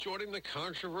Joining the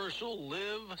controversial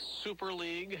Live Super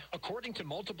League. According to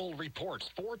multiple reports,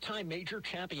 four-time major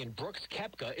champion Brooks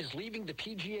Koepka is leaving the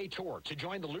PGA Tour to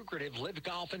join the lucrative Live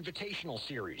Golf Invitational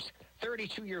Series.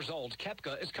 32 years old,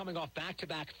 Koepka is coming off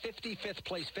back-to-back 55th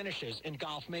place finishes in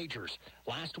golf majors.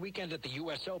 Last weekend at the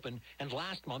U.S. Open and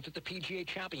last month at the PGA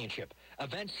Championship.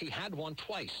 Events he had won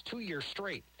twice, 2 years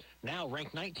straight. Now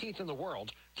ranked 19th in the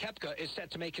world, Koepka is set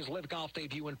to make his Live Golf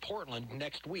debut in Portland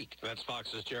next week. That's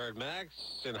Fox's Jared Max.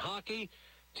 In hockey,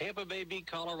 Tampa Bay beat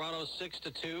Colorado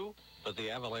 6-2, but the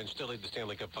Avalanche still lead the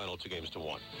Stanley Cup Final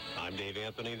 2-1. I'm Dave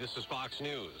Anthony. This is Fox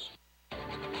News.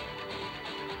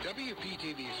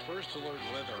 WPTV's First Alert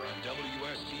Weather on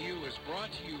WSTU is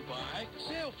brought to you by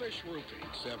Sailfish Roofing,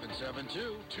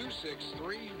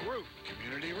 772-263-ROOF.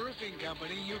 Community roofing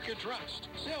company you can trust.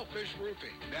 Sailfish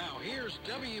Roofing. Now here's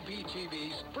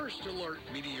WPTV's First Alert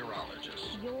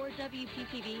meteorologist. Your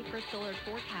WPTV First Alert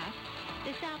forecast.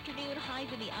 This afternoon,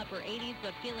 highs in the upper 80s,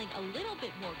 but feeling a little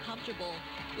bit more comfortable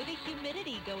with the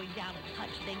humidity going down a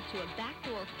touch thanks to a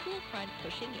backdoor cool front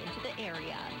pushing into the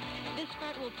area. This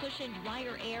front will push in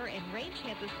drier air and rain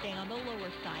chances stay on the lower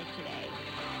side today.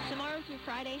 Tomorrow through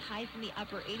Friday, highs in the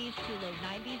upper 80s to low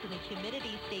 90s, and the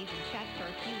humidity stays in check for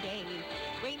a few days.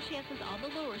 Rain chances on the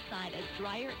lower side as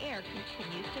drier air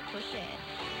continues to push in.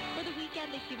 For the weekend,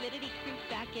 the humidity creeps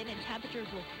back in and temperatures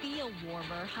will feel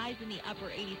warmer. Highs in the upper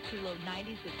 80s to low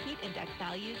 90s with heat index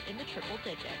values in the triple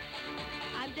digits.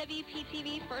 I'm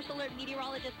WPTV First Alert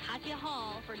meteorologist Katya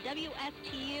Hall for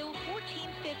WSTU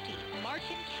 1450,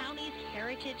 Martin County's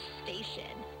Heritage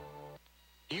Station.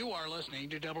 You are listening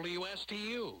to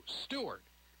WSTU, Stuart,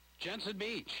 Jensen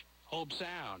Beach, Hope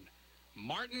Sound,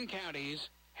 Martin County's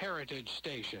Heritage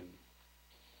Station.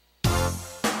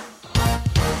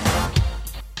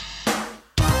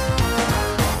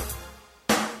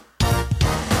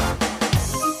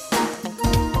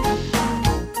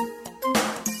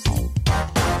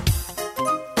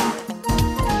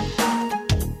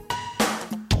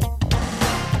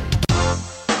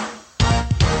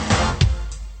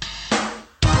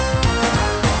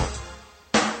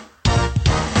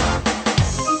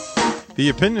 The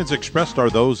opinions expressed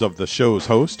are those of the show's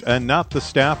host and not the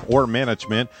staff or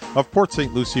management of Port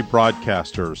St. Lucie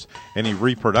Broadcasters. Any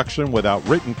reproduction without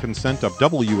written consent of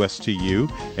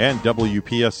WSTU and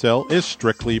WPSL is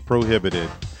strictly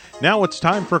prohibited. Now it's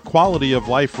time for Quality of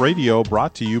Life Radio,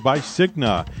 brought to you by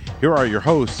Cigna. Here are your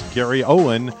hosts, Gary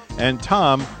Owen and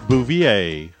Tom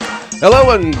Bouvier.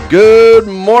 Hello and good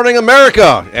morning,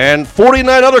 America, and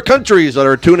 49 other countries that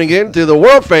are tuning in to the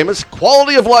world-famous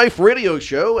Quality of Life radio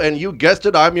show. And you guessed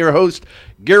it, I'm your host,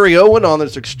 Gary Owen, on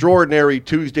this extraordinary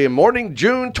Tuesday morning,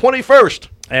 June 21st.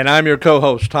 And I'm your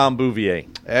co-host, Tom Bouvier.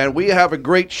 And we have a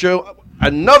great show,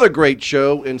 another great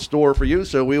show in store for you.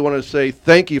 So we want to say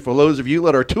thank you for those of you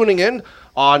that are tuning in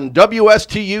on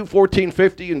WSTU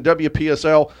 1450 and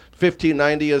WPSL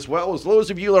 1590, as well as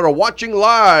those of you that are watching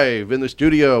live in the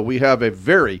studio. We have a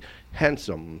very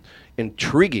handsome,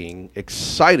 intriguing,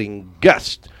 exciting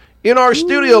guest in our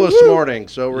studio this morning.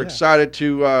 So we're excited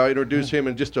to introduce him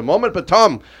in just a moment. But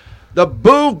Tom, the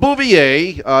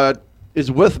Bouvier is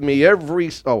with me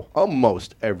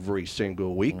almost every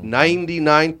single week,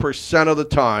 99% of the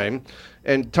time.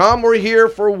 And Tom, we're here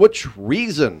for which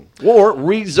reason? Or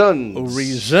reasons?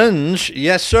 Reasons,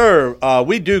 yes, sir.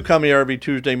 We do come here every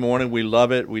Tuesday morning. We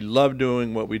love it. We love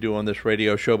doing what we do on this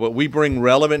radio show. But we bring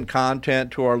relevant content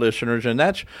to our listeners, and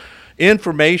that's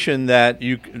information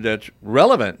that's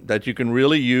relevant, that you can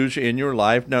really use in your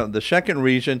life. Now, the second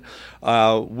reason,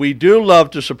 we do love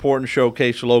to support and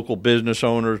showcase local business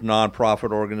owners,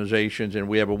 nonprofit organizations, and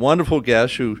we have a wonderful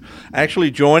guest who's actually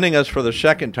joining us for the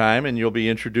second time, and you'll be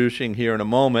introducing here in a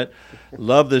moment.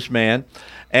 Love this man.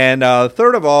 And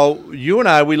third of all, you and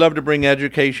I, we love to bring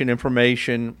education,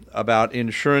 information about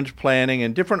insurance planning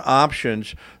and different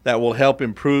options that will help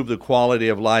improve the quality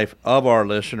of life of our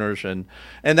listeners. And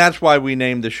that's why we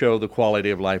named the show the Quality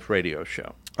of Life Radio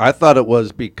Show. I thought it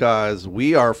was because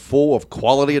we are full of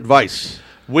quality advice.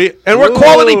 We're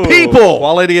quality people.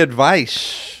 Quality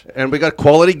advice. And we got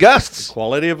quality guests.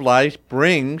 Quality of life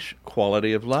brings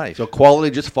quality of life. So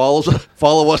quality just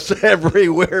follow us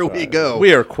everywhere we go.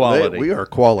 We are quality. We are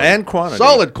quality. And quantity.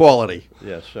 Solid quality.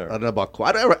 Yes, sir. I don't know about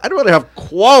quality. I'd rather have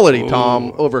quality,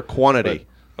 Tom, over quantity.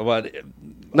 But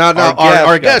Now,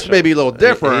 our guest may be a little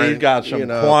different. He's got some you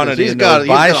know, quantity he's in got, those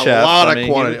he's biceps. got a lot I of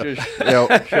mean, quantity. he was just You know,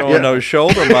 showing those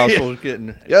shoulder muscles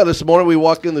getting Yeah, this morning we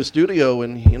walked in the studio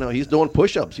and he's doing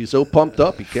push-ups. He's so pumped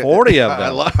up. He can't. 40 of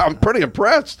them. I'm pretty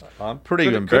impressed. I'm pretty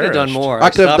Could embarrassed. have done more. I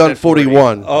could have stopped done at 40.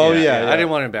 41. Oh, Yeah, yeah. I didn't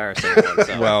want to embarrass anyone,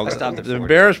 so Well, I stopped at the 40.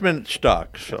 embarrassment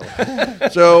stuck. So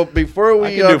So before I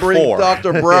we can do bring 4.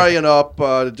 Dr. Brian up,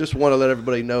 just want to let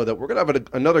everybody know that we're going to have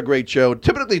another great show.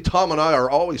 Typically, Tom and I are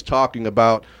always talking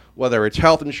about whether it's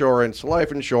health insurance,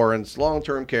 life insurance,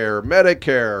 long-term care,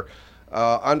 Medicare,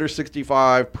 under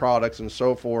 65 products, and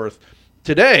so forth.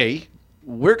 Today,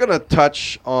 we're going to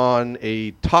touch on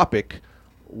a topic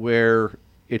where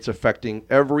it's affecting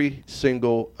every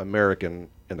single American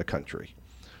in the country.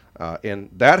 And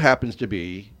that happens to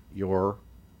be your,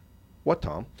 what,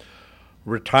 Tom?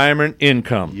 retirement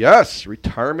income. Yes,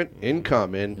 retirement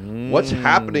income and what's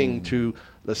happening to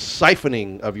the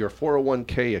siphoning of your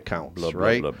 401k accounts, Blah, blah,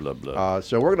 right? blah, blah, blah.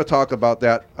 So we're going to talk about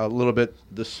that a little bit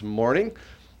this morning.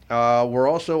 We're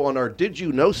also on our Did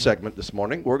You Know segment this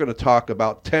morning. We're going to talk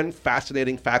about 10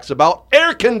 fascinating facts about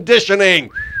air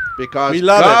conditioning. Because We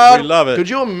love it. We love it. Could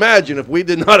you imagine if we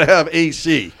did not have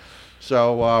AC?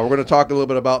 So we're going to talk a little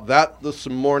bit about that this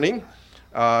morning.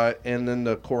 And then,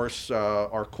 of course,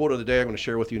 our quote of the day I'm going to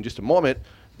share with you in just a moment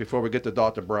before we get to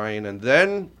Dr. Brian. And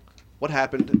then what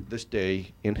happened this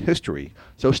day in history.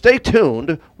 So stay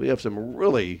tuned. We have some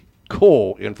really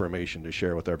cool information to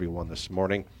share with everyone this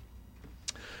morning.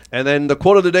 And then the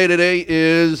quote of the day today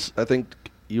is, I think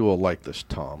you will like this,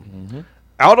 Tom.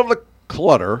 Out of the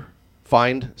clutter,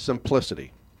 find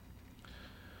simplicity.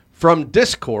 From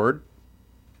discord,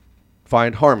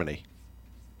 find harmony.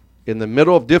 In the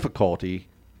middle of difficulty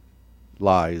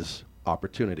lies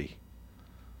opportunity.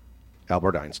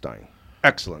 Albert Einstein.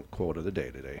 Excellent quote of the day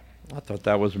today. I thought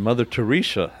that was Mother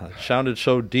Teresa. It sounded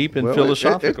so deep and Well,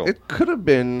 philosophical. It could have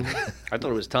been. I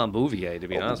thought it was Tom Bouvier, to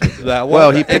be honest with you. that was,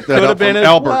 Well, he picked that could up have been from as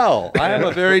Albert. well. I am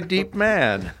a very deep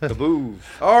man.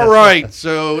 All right,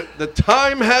 so the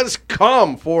time has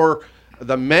come for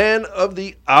the man of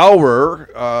the hour,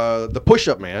 the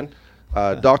push-up man,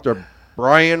 Dr.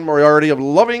 Brian Moriarty of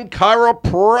Loving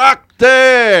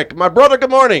Chiropractic. My brother, good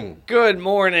morning. Good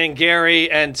morning, Gary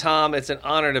and Tom. It's an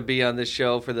honor to be on this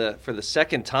show for the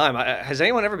second time. Has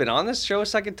anyone ever been on this show a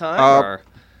second time? Or?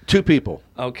 2 people.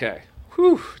 Okay.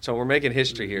 Whew. So we're making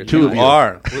history here. Two of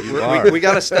tonight. you are. We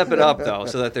got to step it up, though,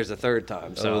 so that there's a third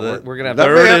time. So we're going to have That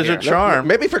Third may- is a charm.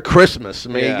 Maybe for Christmas.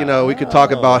 Yeah. We could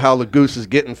talk about how the goose is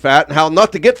getting fat and how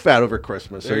not to get fat over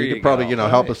Christmas. So There you you could probably, go.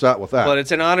 help us out with that. But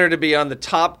it's an honor to be on the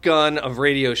Top Gun of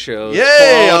radio shows. Yay,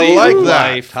 I Quality like of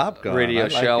that. Life Top Gun, radio I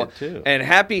like show. it too. And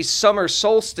happy summer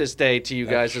solstice day to you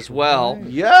guys as well.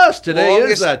 Yes, today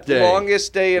is that day.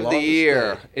 Longest day of the Longest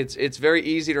year. day. It's very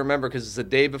easy to remember because it's the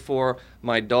day before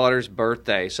my daughter's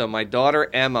birthday. So my daughter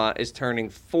Emma is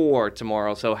turning 4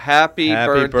 tomorrow. So happy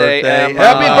birthday, Emma.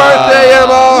 Happy birthday,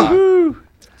 Emma.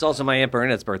 It's also my Aunt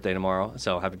Bernadette's birthday tomorrow.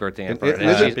 So happy birthday, Aunt Isn't,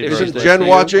 Bernadette. Happy isn't birthday Jen to you.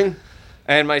 watching?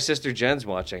 And my sister Jen's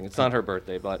watching. It's not her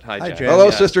birthday, but hi, Jen. Jen. Hello,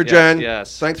 Yes, Sister yes, Jen.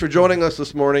 Yes. Thanks for joining us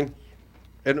this morning.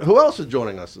 And who else is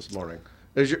joining us this morning?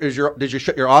 Did you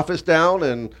shut your office down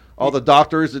and all the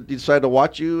doctors that decide to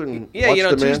watch you and Yeah, watch the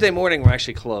man? Tuesday morning we're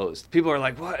actually closed. People are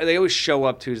like, "What?" They always show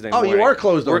up Tuesday Oh, morning. you are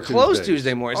closed on We're closed Tuesdays.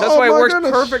 Tuesday mornings. That's Oh, why it my works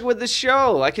goodness. perfect with the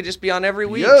show. I could just be on every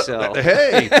week. Yeah, So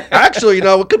hey, actually,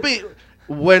 it could be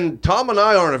when Tom and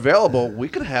I aren't available, we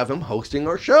could have him hosting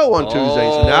our show on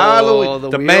Tuesdays. Now, Louis,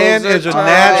 The man wheels are is a turning.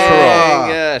 natural.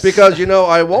 Yes. because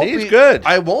I won't He's be good.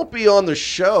 I won't be on the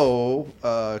show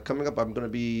coming up. I'm going to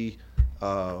be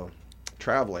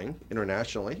traveling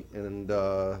internationally, and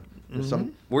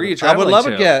some. Where are you I traveling would love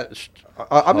to? a guest.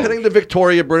 I'm heading to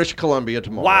Victoria, British Columbia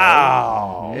tomorrow.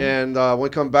 Wow. And when we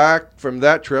come back from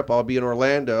that trip, I'll be in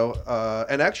Orlando.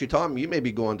 And actually, Tom, you may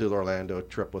be going to the Orlando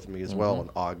trip with me as well in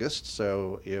August.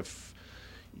 So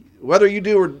whether you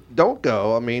do or don't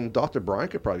go, Dr. Brian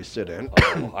could probably sit in.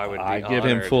 Oh, I would be I give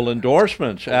him honored. full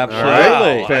endorsements. Wow.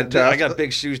 Absolutely. Fantastic. I got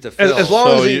big shoes to fill. As long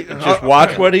So as he you just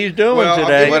watch what he's doing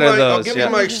today. I'll give you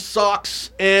my socks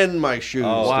and my shoes.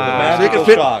 Oh, wow. So you can magical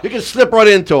fit. socks. You can slip right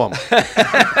into them.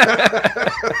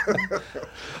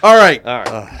 All right. All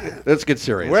right. Let's get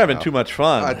serious. We're having now. too much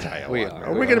fun. I tell you We what. are.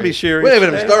 Are we going to be serious? We haven't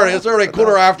even today? started. It's already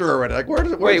quarter after already. Like,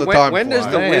 where's Wait, the time when does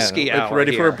fly? the Man, whiskey it's hour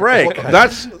ready for a here? break.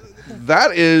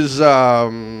 That is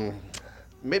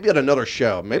maybe at another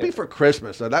show. Maybe for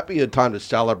Christmas. So that'd be a time to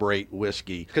celebrate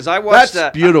whiskey. Because I watched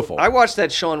That's beautiful. I watched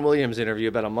that Sean Williams interview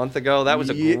about a month ago. That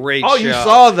was a great Oh, show. you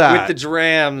saw that. With the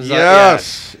drams.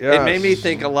 Yes, It yes. made me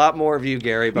think a lot more of you,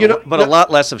 Gary, but, You know, but a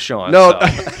lot less of Sean. No,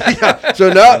 so.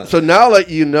 yeah. So now that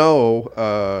you know,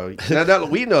 now that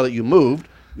we know that you moved,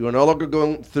 You are no longer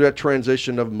going through that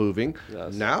transition of moving.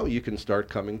 Yes. Now you can start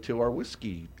coming to our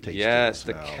whiskey tastings. Yes,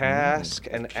 the now. Cask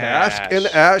and Cask Ash. and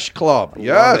Ash Club. Love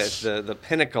Yes. it. The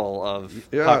pinnacle of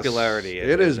Yes. popularity.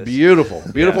 It is beautiful.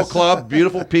 Beautiful club,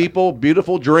 beautiful people,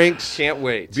 beautiful drinks. Can't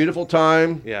wait. Beautiful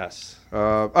time. Yes.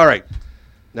 All right.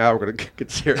 Now we're going to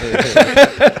get serious.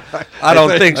 I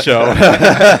don't think so.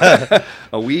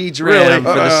 A wee dram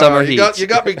for the summer heat. You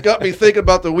got me thinking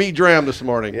about the wee dram this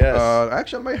morning. Yes.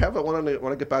 Actually, I might have it when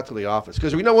I get back to the office,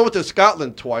 because we went to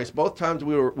Scotland twice. Both times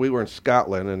we were in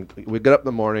Scotland, and we get up in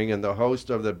the morning, and the host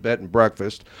of the bed and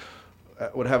breakfast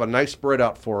would have a nice spread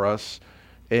out for us,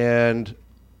 and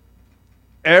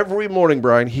every morning,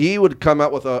 Brian, he would come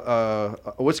out with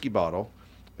a whiskey bottle.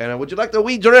 And would you like the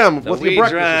wee dram with your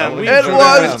breakfast? It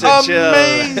was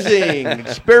amazing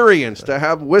experience to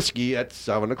have whiskey at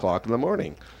 7 o'clock in the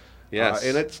morning. Yes.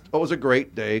 And it was a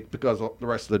great day, because the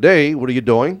rest of the day, what are you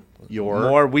doing?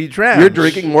 More wee drams. You're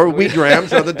drinking more wee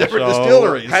drams at the different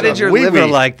distilleries. How did your liver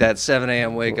like that 7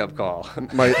 a.m. wake-up call?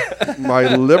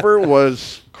 My liver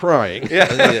was crying.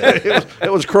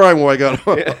 It was crying when I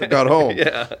got home.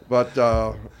 Yeah.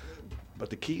 But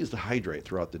the key is to hydrate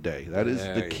throughout the day. That is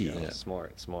the key. Yeah,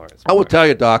 smart. I will tell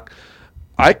you, Doc,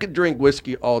 I could drink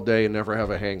whiskey all day and never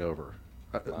have a hangover.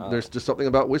 There's just something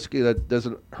about whiskey that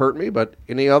doesn't hurt me, but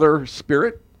any other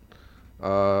spirit,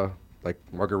 like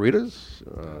margaritas,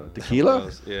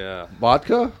 tequila,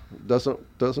 vodka,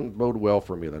 doesn't bode well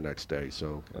for me the next day.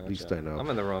 So at least I know. I'm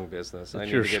in the wrong business. I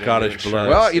need your to get Scottish blood.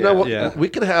 Well, you know what? Yeah. We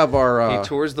could have our. He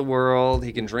tours the world.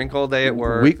 He can drink all day at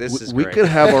work. This is we great. could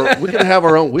have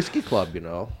our own whiskey club.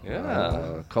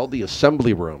 Yeah. Called the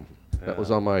Assembly Room. That was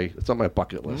on my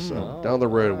bucket list. So down the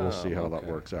road, we'll see how that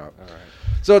works out. All right.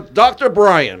 So, Dr.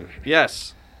 Brian.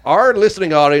 Yes. Our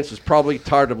listening audience is probably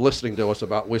tired of listening to us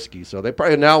about whiskey, so they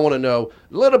probably now want to know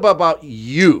a little bit about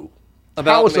you.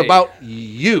 Tell us about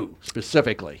you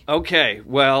specifically. Okay,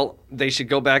 well, they should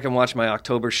go back and watch my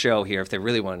October show here if they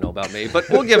really want to know about me. But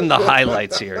we'll give them the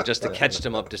highlights here just to catch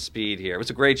them up to speed here. It was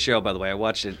a great show, by the way. I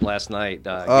watched it last night.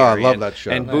 I love that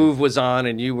show. And Boov was on,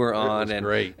 and you were on, and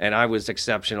great. And I was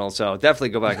exceptional. So definitely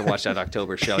go back and watch that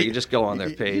October show. You just go on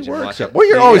their page and watch it. Well,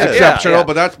 you're always exceptional,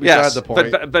 but that's beside the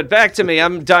point. But back to me.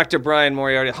 I'm Dr. Brian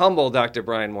Moriarty, humble Dr.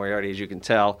 Brian Moriarty, as you can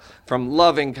tell, from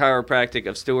Loving Chiropractic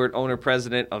of Stuart,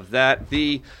 owner-president of that,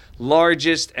 the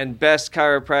largest and best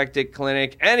chiropractic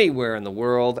clinic anywhere in the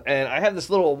world. And I have this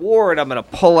little award I'm going to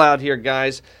pull out here,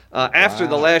 guys. After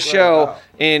the last show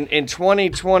in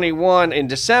 2021, in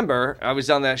December, I was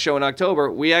on that show in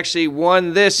October, we actually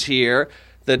won this here,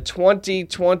 the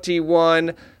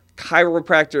 2021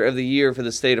 Chiropractor of the Year for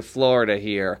the state of Florida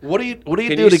here. What do you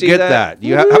do to get that?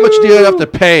 How much do you have to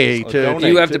pay to?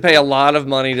 You have to pay a lot of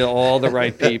money to all the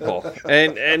right people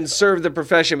and serve the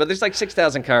profession. But there's like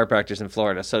 6,000 chiropractors in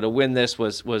Florida, so to win this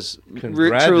was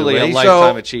truly a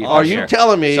lifetime achievement. Are you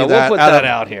telling me that we'll put that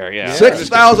out here? Yeah,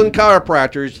 6,000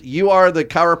 chiropractors, you are the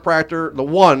chiropractor, the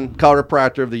one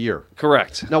chiropractor of the year?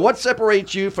 Correct. Now, what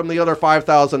separates you from the other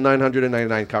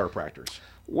 5,999 chiropractors?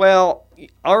 Well,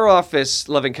 our office,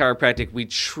 Loving Chiropractic, we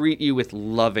treat you with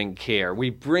loving care. We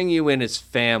bring you in as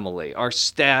family. Our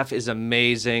staff is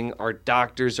amazing. Our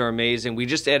doctors are amazing. We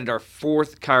just added our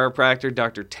 4th chiropractor,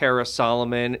 Dr. Tara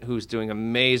Solomon, who's doing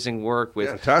amazing work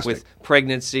with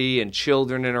pregnancy and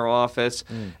children in our office.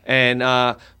 And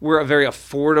we're a very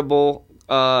affordable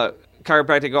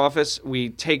chiropractic office. We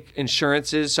take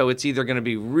insurances, so it's either going to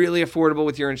be really affordable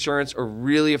with your insurance or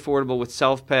really affordable with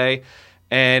self-pay.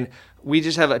 And we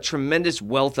just have a tremendous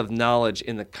wealth of knowledge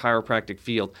in the chiropractic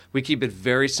field. We keep it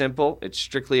very simple. It's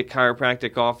strictly a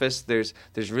chiropractic office. There's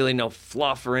really no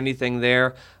fluff or anything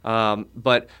there.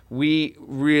 But we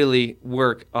really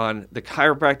work on the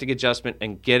chiropractic adjustment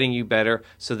and getting you better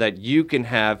so that you can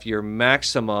have your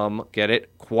maximum, get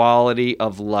it, quality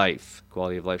of life.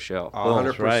 Quality of life show.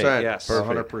 100%. Right. Yes.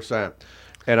 100%.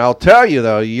 And I'll tell you,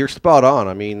 though, you're spot on.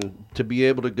 I mean, to be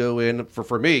able to go in,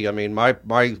 for me, I mean, my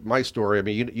story, I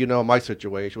mean, you know my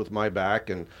situation with my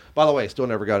back. And by the way, I still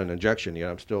never got an injection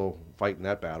yet. I'm still fighting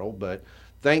that battle. But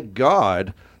thank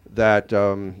God that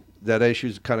that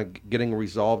issue's kind of getting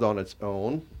resolved on its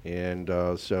own. And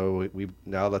so we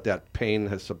now that pain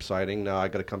has subsiding, now I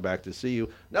got to come back to see you.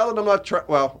 Now that I'm not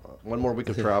one more week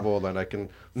of travel, then I can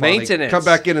come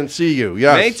back in and see you.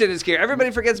 Yes. Maintenance care.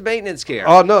 Everybody forgets maintenance care.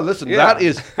 Oh, no, listen, that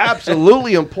is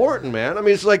absolutely important, man. I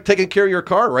mean, it's like taking care of your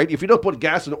car, right? If you don't put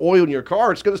gas and oil in your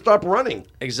car, it's going to stop running.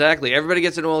 Exactly. Everybody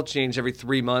gets an oil change every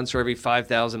 3 months or every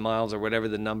 5,000 miles or whatever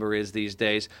the number is these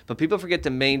days. But people forget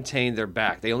to maintain their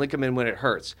back. They only come in when it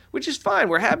hurts, which is fine.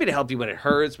 We're happy to help you when it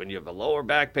hurts, when you have a lower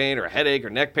back back pain or a headache or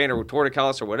neck pain or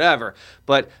torticollis or whatever.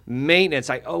 But maintenance,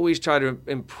 I always try to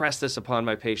impress this upon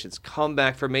my patients. Come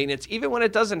back for maintenance, even when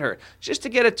it doesn't hurt, just to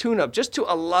get a tune-up, just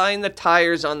to align the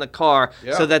tires on the car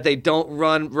so that they don't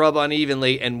rub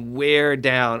unevenly and wear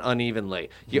down unevenly.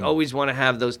 You always want to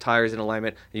have those tires in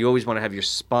alignment. You always want to have your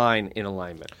spine in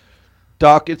alignment.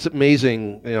 Doc, it's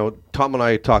amazing. Tom and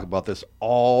I talk about this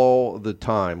all the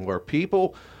time, where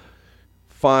people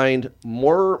find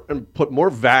more and put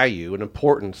more value and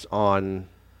importance on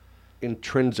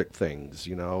intrinsic things,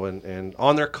 and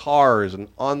on their cars and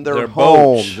on their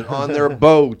homes and on their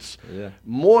boats,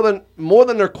 more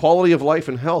than their quality of life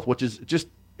and health, which is just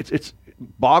it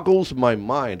boggles my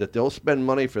mind that they'll spend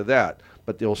money for that,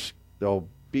 but they'll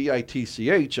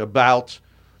bitch about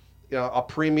a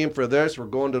premium for this. We're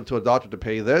going to a doctor to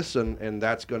pay this, and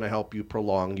that's going to help you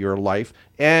prolong your life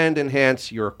and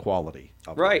enhance your quality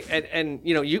of life. And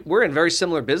we're in very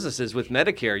similar businesses with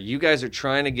Medicare. You guys are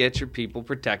trying to get your people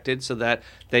protected so that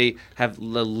they have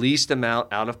the least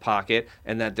amount out of pocket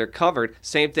and that they're covered.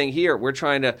 Same thing here. We're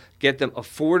trying to get them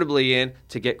affordably in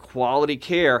to get quality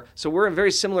care. So we're in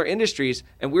very similar industries,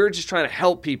 and we're just trying to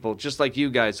help people just like you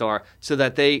guys are so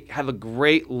that they have a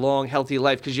great, long, healthy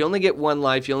life, because you only get one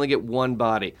life. You only get one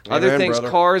body. Amen, other things,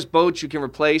 brother. cars, boats, you can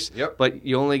replace, but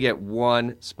you only get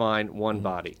one spine, one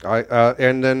body.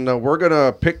 And then we're going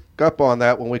to pick up on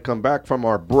that when we come back from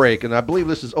our break. And I believe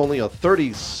this is only a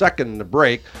 30-second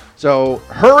break. So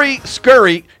hurry,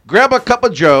 scurry, grab a cup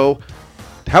of joe,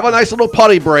 have a nice little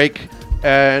potty break,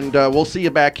 and we'll see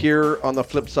you back here on the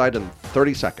flip side in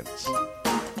 30 seconds.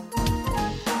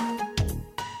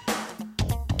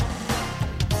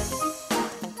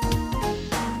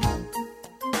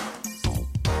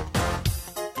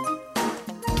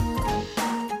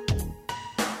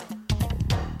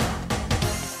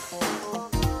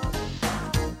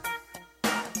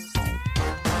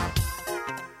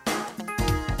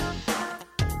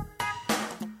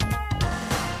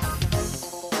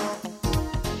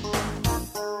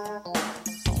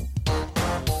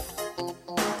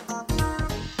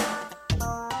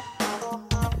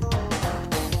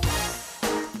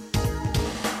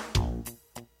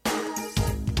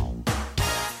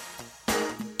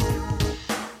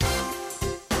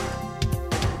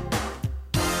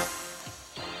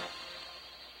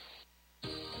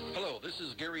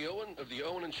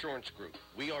 Insurance Group.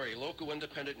 We are a local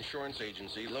independent insurance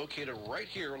agency located right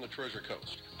here on the Treasure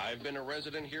Coast. I've been a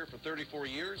resident here for 34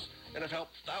 years and have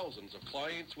helped thousands of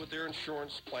clients with their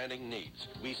insurance planning needs.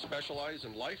 We specialize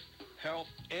in life, health,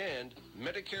 and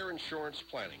Medicare insurance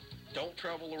planning. Don't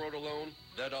travel the road alone.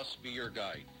 Let us be your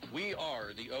guide. We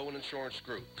are the Owen Insurance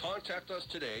Group. Contact us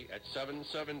today at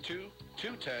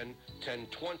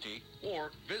 772-210-1020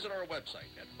 or visit our website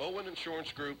at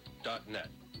oweninsurancegroup.net.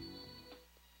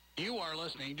 You are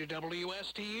listening to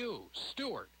WSTU,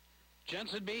 Stuart,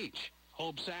 Jensen Beach,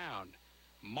 Hope Sound,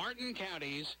 Martin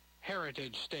County's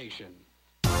Heritage Station.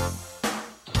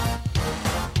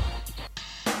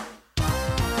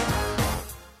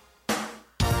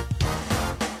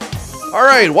 All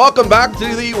right, welcome back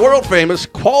to the world-famous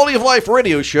Quality of Life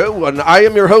radio show. And I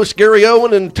am your host, Gary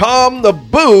Owen, and Tom the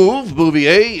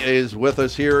Bouvier is with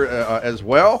us here as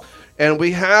well. And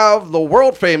we have the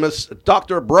world-famous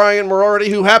Dr. Brian Moriarty,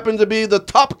 who happened to be the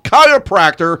top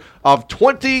chiropractor of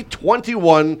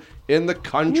 2021 in the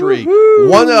country. Woo-hoo!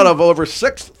 One out of over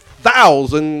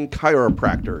 6,000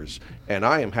 chiropractors. And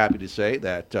I am happy to say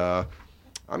that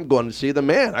I'm going to see the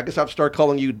man. I guess I'll start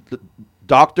calling you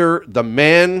Dr. the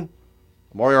Man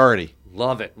Moriarty.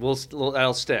 Love it.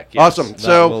 That'll stick. Yes. Awesome.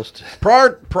 So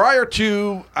prior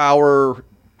to our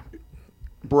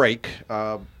break,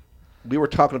 we were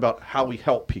talking about how we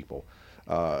help people.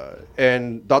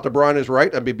 And Dr. Brian is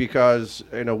right. I mean, because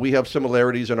we have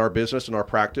similarities in our business and our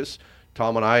practice.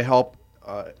 Tom and I help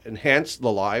enhance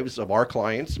the lives of our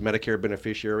clients, Medicare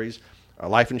beneficiaries,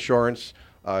 life insurance,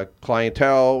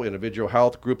 clientele, individual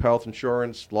health, group health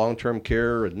insurance, long-term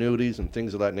care, annuities, and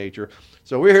things of that nature.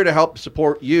 So we're here to help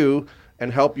support you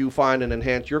and help you find and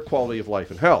enhance your quality of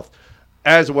life and health,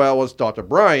 as well as Dr.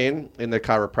 Brian in the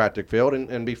chiropractic field.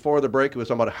 And before the break, it was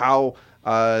about how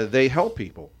they help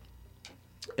people.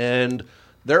 And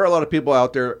there are a lot of people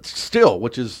out there still,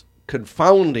 which is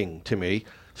confounding to me,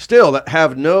 still that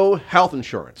have no health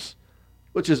insurance,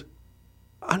 which is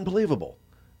unbelievable.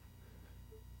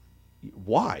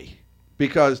 Why?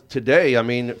 Because today, I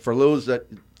mean, for those that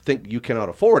think you cannot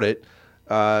afford it,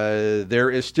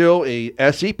 there is still a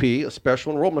SEP, a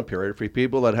special enrollment period, for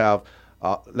people that have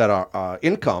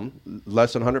income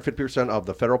less than 150% of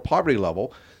the federal poverty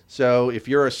level. So if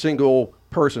you're a single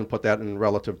person, put that in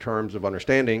relative terms of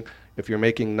understanding, if you're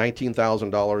making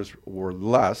 $19,000 or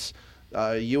less,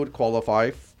 you would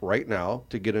qualify right now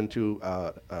to get into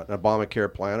an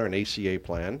Obamacare plan or an ACA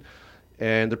plan,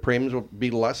 and the premiums will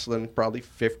be less than probably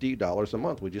 $50 a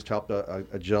month. We just helped a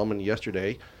gentleman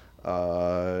yesterday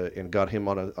and got him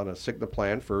on a Cigna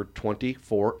plan for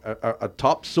a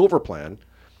top silver plan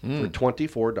for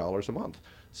 $24 a month.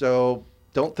 So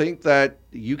don't think that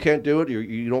you can't do it,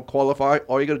 you don't qualify.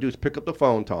 All you got to do is pick up the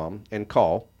phone, Tom, and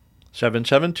call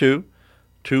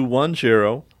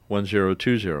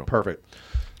 772-210-1020. Perfect.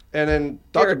 And then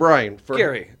Dr. Brian.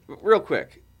 Gary, real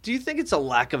quick. Do you think it's a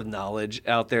lack of knowledge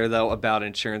out there, though, about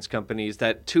insurance companies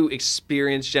that two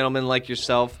experienced gentlemen like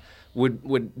yourself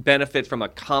would benefit from a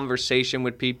conversation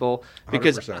with people?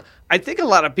 Because 100%. I think a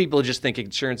lot of people just think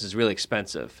insurance is really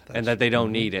expensive and that they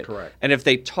don't need it. Correct. And if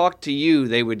they talk to you,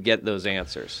 they would get those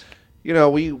answers. You know,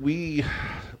 we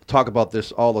talk about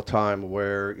this all the time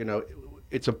where,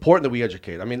 it's important that we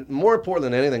educate. I mean, more important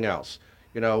than anything else,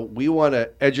 we want to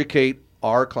educate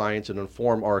our clients and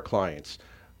inform our clients.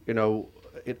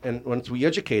 And once we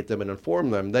educate them and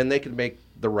inform them, then they can make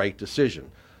the right decision.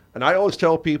 And I always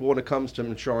tell people when it comes to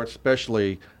insurance,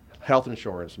 especially health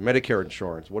insurance, Medicare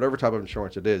insurance, whatever type of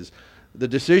insurance it is, the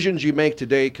decisions you make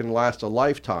today can last a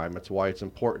lifetime. That's why it's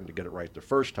important to get it right the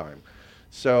first time.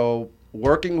 So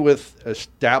working with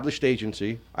established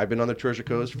agency, I've been on the Treasure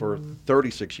Coast for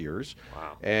 36 years.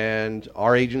 Wow. And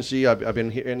our agency, I've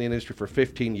been here in the industry for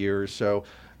 15 years. So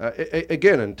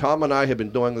again, and Tom and I have been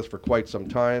doing this for quite some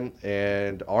time,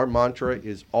 and our mantra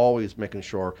is always making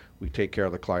sure we take care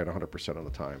of the client 100% of the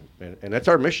time. And that's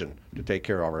our mission, to take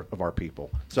care of our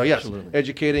people. So yes,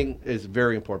 educating is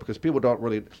very important because people don't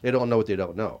know what they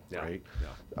don't know, right?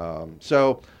 Yeah.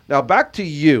 So now back to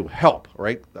you, help,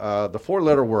 right? The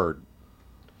 4-letter word,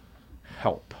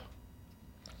 help.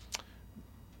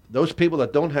 Those people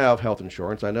that don't have health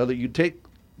insurance, I know that you take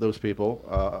those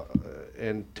people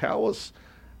and tell us,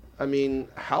 I mean,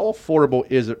 how affordable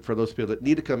is it for those people that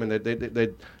need to come in? They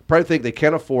probably think they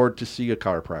can't afford to see a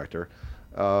chiropractor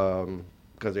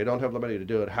because they don't have the money to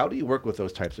do it. How do you work with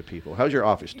those types of people? How does your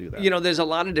office do that? There's a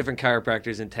lot of different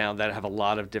chiropractors in town that have a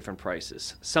lot of different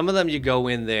prices. Some of them you go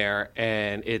in there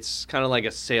and it's kind of like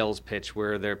a sales pitch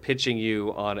where they're pitching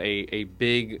you on a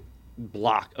big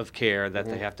block of care that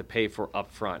they have to pay for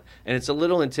up front. And it's a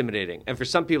little intimidating. And for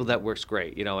some people that works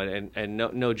great, and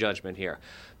no judgment here.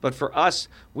 But for us,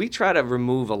 we try to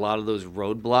remove a lot of those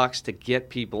roadblocks to get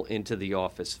people into the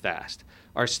office fast.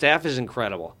 Our staff is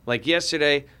incredible. Like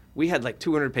yesterday, we had like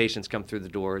 200 patients come through the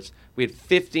doors. We had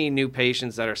 15 new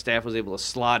patients that our staff was able to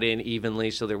slot in evenly,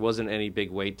 so there wasn't any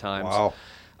big wait times. Wow.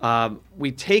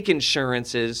 We take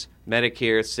insurances,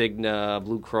 Medicare, Cigna,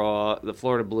 Blue Cross, the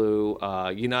Florida Blue,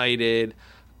 United.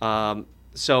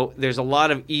 So there's a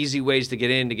lot of easy ways to get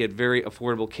in to get very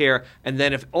affordable care. And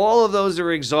then if all of those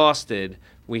are exhausted,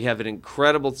 we have an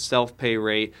incredible self-pay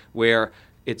rate where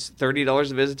it's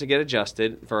 $30 a visit to get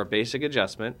adjusted for a basic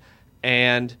adjustment.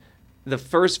 And the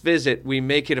first visit, we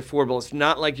make it affordable. It's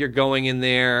not like you're going in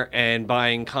there and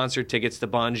buying concert tickets to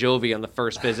Bon Jovi on the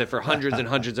first visit for hundreds and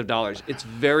hundreds of dollars. It's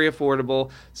very affordable.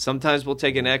 Sometimes we'll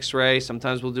take an x-ray.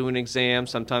 Sometimes we'll do an exam.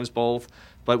 Sometimes both.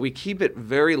 But we keep it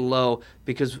very low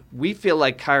because we feel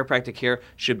like chiropractic care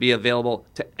should be available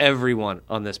to everyone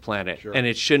on this planet. Sure. And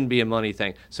it shouldn't be a money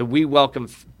thing. So we welcome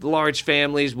large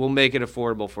families. We'll make it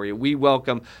affordable for you. We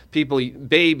welcome people,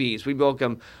 babies. We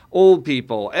welcome old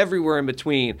people, everywhere in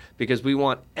between, because we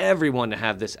want everyone to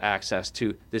have this access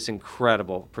to this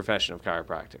incredible profession of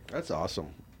chiropractic. That's awesome.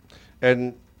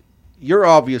 And you're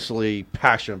obviously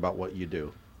passionate about what you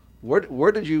do.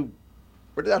 Where did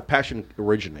that passion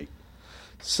originate?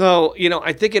 So,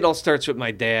 I think it all starts with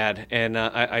my dad, and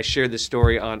I shared this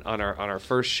story on our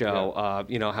first show.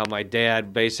 Yeah. How my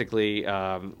dad basically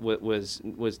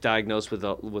was diagnosed with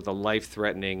a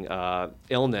life-threatening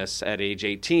illness at age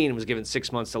 18, and was given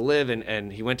 6 months to live,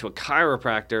 and he went to a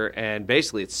chiropractor, and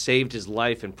basically it saved his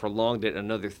life and prolonged it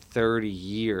another 30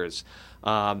 years.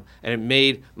 And it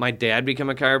made my dad become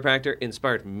a chiropractor,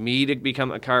 inspired me to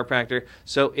become a chiropractor.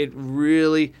 So it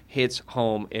really hits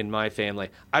home in my family.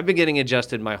 I've been getting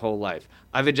adjusted my whole life.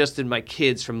 I've adjusted my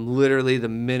kids from literally the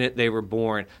minute they were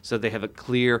born so they have a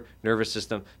clear nervous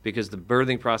system, because the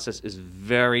birthing process is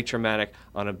very traumatic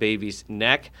on a baby's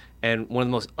neck. And one of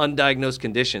the most undiagnosed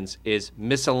conditions is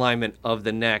misalignment of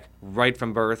the neck right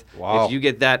from birth. Wow. If you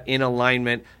get that in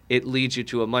alignment, it leads you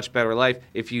to a much better life.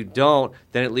 If you don't,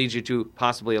 then it leads you to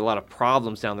possibly a lot of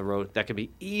problems down the road that can be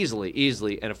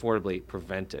easily and affordably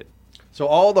prevented. So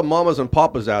all the mamas and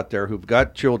papas out there who've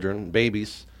got children,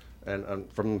 babies,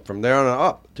 and from there on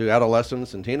up to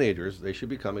adolescents and teenagers, they should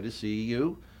be coming to see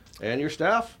you And your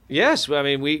staff? Yes, I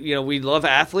mean we love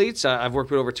athletes. I've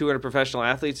worked with over 200 professional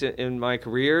athletes in my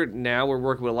career. Now we're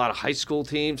working with a lot of high school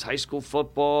teams, high school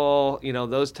football,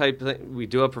 those type of things. We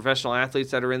do have professional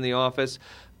athletes that are in the office.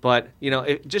 But,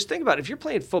 just think about it. If you're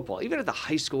playing football, even at the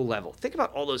high school level, think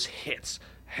about all those hits,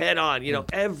 head on,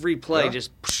 every play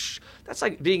just, that's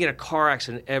like being in a car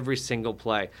accident every single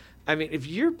play. I mean, if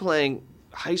you're playing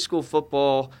high school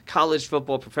football, college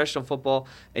football, professional football,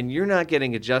 and you're not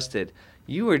getting adjusted,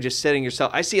 you are just setting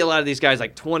yourself. I see a lot of these guys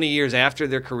like 20 years after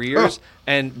their careers,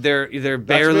 and they're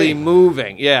barely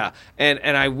moving. Yeah,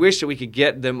 and I wish that we could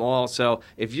get them all. So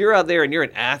if you're out there and you're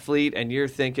an athlete and you're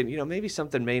thinking, maybe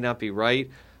something may not be right,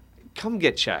 come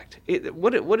get checked.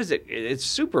 What is it? It's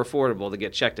super affordable to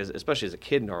get checked, especially as a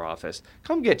kid in our office.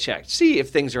 Come get checked. See if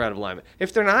things are out of alignment.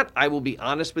 If they're not, I will be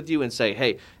honest with you and say,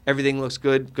 hey, everything looks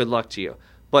good. Good luck to you.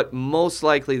 But most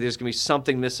likely there's going to be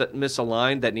something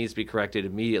misaligned that needs to be corrected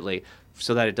immediately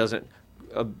so that it doesn't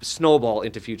snowball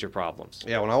into future problems.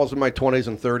 Yeah, when I was in my 20s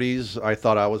and 30s, I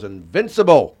thought I was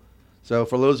invincible. So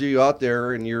for those of you out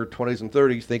there in your 20s and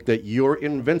 30s think that you're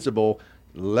invincible,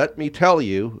 let me tell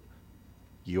you,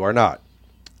 you are not.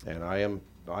 And I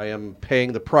am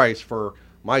paying the price for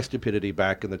my stupidity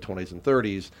back in the 20s and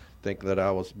 30s, thinking that I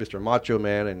was Mr. Macho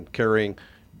Man and carrying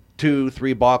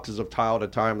 2-3 boxes of tile at a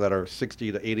time that are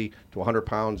 60 to 80 to 100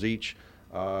 pounds each,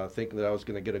 thinking that I was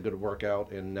going to get a good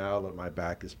workout, and now that my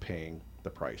back is paying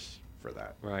the price for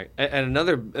that. Right. And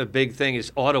another big thing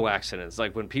is auto accidents.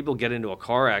 Like when people get into a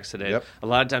car accident, a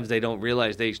lot of times they don't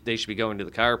realize they should be going to the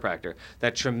chiropractor.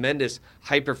 That tremendous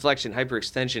hyperflexion,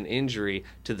 hyperextension injury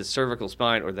to the cervical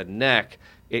spine or the neck,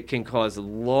 it can cause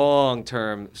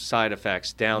long-term side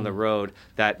effects down the road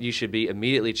that you should be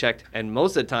immediately checked. And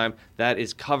most of the time, that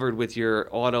is covered with your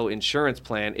auto insurance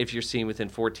plan if you're seen within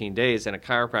 14 days. And a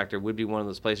chiropractor would be one of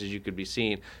those places you could be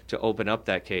seen to open up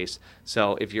that case.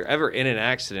 So if you're ever in an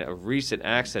accident, a recent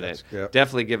accident,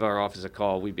 definitely give our office a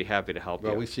call. We'd be happy to help you.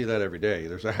 Well, we see that every day.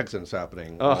 There's accidents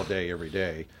happening all day, every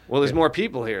day. Well, there's more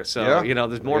people here. So,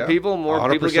 there's more people, more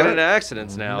 100%. People get into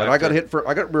accidents now. And I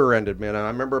got rear-ended, man. And I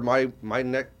remember my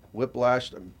neck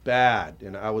whiplash bad,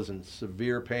 and I was in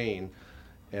severe pain,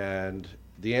 and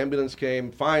the ambulance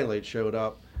came. Finally it showed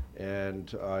up,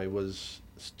 and I was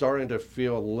starting to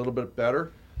feel a little bit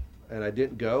better, and I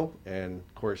didn't go. And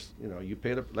of course, you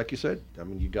pay the, like you said, I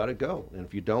mean, you got to go, and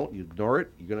if you don't, you ignore it,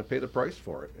 you're going to pay the price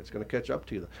for it. It's going to catch up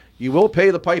to you. You will pay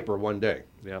the piper one day.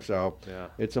 So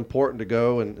it's important to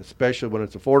go, and especially when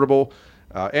it's affordable.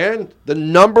 And the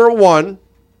 #1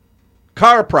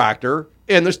 chiropractor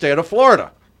in the state of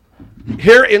Florida,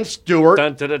 here in Stuart,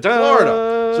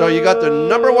 Florida. So you got the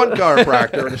 #1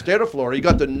 chiropractor in the state of Florida. You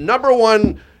got the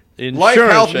 #1 Life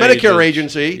Health Medicare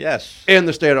agency in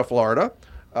the state of Florida.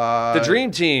 The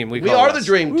Dream Team, we are the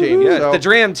Dream Team. Yeah, so. The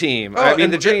Dram Team.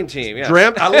 The Dream Team.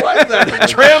 Yeah. I like that. The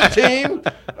Dram Team.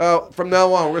 From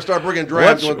now on, we're going to start bringing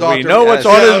drams with Dr. We know what's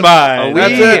on his mind.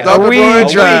 A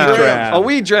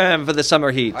weed dram for the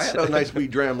summer heat. I had a nice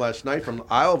weed dram last night from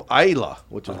Isle of Isla,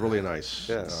 which was really nice.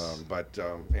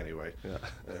 Anyway,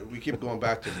 we keep going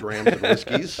back to drams and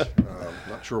whiskeys.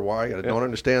 Not sure why. I don't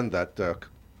understand that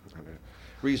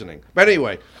reasoning. But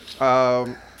anyway,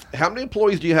 how many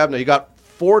employees do you have now? You got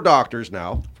 4 doctors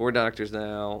now. 4 doctors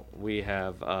now. We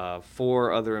have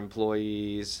 4 other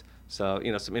employees. So,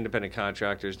 some independent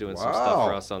contractors doing some stuff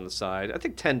for us on the side. I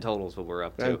think 10 total is what we're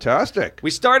up to. Fantastic. We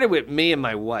started with me and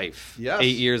my wife 8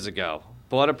 years ago.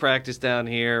 Bought a practice down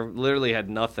here. Literally had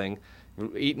nothing.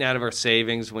 Eating out of our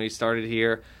savings when we started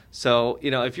here. So,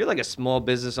 if you're like a small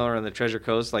business owner on the Treasure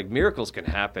Coast, like miracles can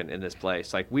happen in this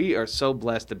place. Like we are so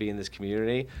blessed to be in this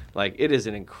community. Like it is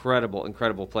an incredible,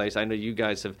 incredible place. I know you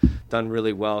guys have done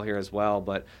really well here as well,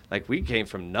 but like we came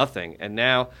from nothing. And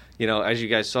now, as you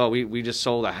guys saw, we just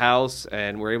sold a house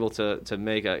and we're able to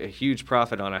make a huge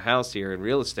profit on a house here in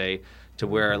real estate to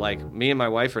where like me and my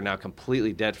wife are now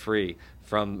completely debt free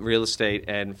from real estate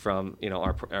and from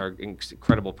our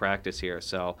incredible practice here.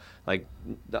 So like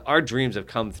our dreams have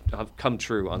come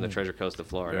true on the Treasure Coast of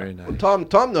Florida. Very nice. Well,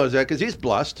 Tom knows that because he's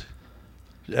blessed.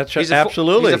 That's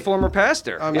absolutely. He's a former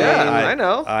pastor. I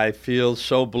know. I feel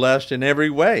so blessed in every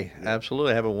way.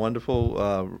 Absolutely. I have a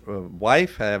wonderful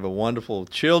wife. I have a wonderful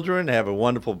children. I have a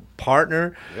wonderful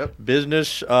partner.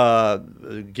 Business,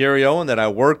 Gary Owen, that I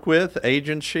work with,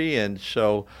 agency, and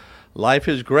so life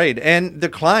is great. And the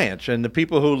clients and the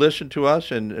people who listen to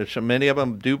us, and so many of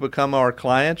them do become our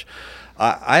clients.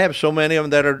 I have so many of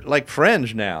them that are like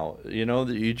friends now.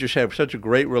 You just have such a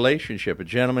great relationship. A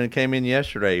gentleman came in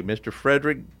yesterday, Mr.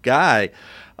 Frederick Guy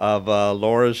of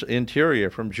Laura's Interior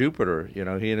from Jupiter. He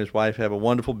and his wife have a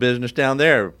wonderful business down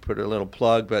there. Put a little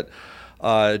plug, but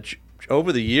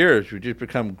over the years, we've just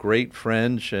become great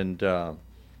friends, and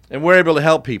we're able to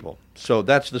help people. So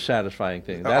that's the satisfying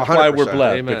thing. That's why we're 100%.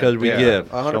 blessed, Amen. because we give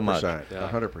 100%, so much.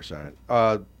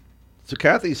 100%. So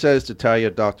Kathy says to tell you,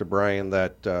 Dr. Brian,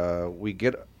 that we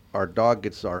get our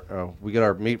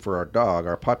meat for our dog,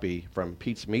 our puppy, from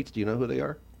Pete's Meats. Do you know who they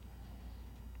are?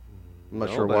 I'm not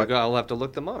sure why. I'll have to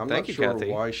look them up. I'm Thank not you, sure Kathy.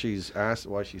 why she's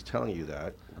telling you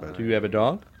that. But Do you have a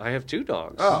dog? I have 2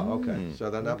 dogs. oh, okay.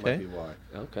 So then that Okay. might be why.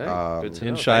 Okay. Good to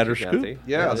know. Insider Thank you, scoop. Kathy.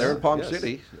 Yeah, Yes. they're in Palm Yes.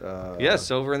 City. Yes,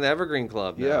 over in the Evergreen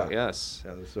Club now. Yeah. Yes.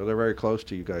 Yeah, so they're very close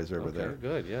to you guys over Okay, there.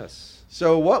 good, yes.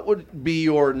 So what would be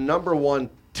your number one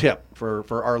tip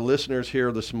for our listeners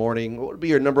here this morning? What would be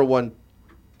your number one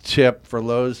tip for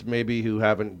those maybe who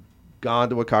haven't gone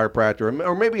to a chiropractor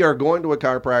or maybe are going to a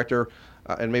chiropractor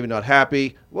and maybe not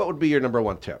happy? What would be your number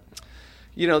one tip?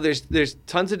 You know, there's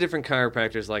tons of different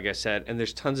chiropractors, like I said, and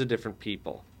there's tons of different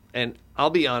people. And I'll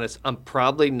be honest, I'm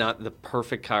probably not the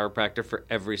perfect chiropractor for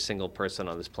every single person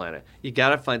on this planet. You got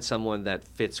to find someone that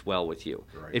fits well with you.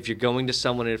 Right. If you're going to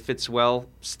someone and it fits well,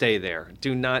 stay there.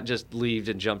 Do not just leave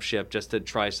and jump ship just to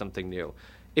try something new.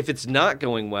 If it's not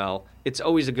going well, it's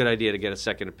always a good idea to get a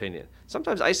second opinion.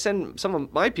 Sometimes I send some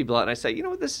of my people out and I say, you know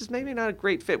what, this is maybe not a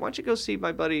great fit. Why don't you go see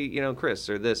my buddy, Chris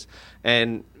or this,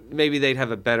 and maybe they'd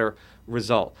have a better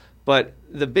result. But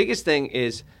the biggest thing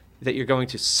is that you're going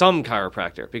to some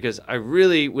chiropractor, because I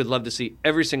really would love to see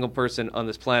every single person on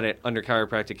this planet under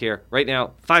chiropractic care. Right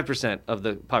now, 5% of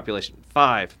the population,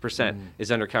 5%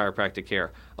 is under chiropractic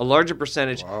care. A larger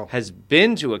percentage has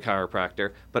been to a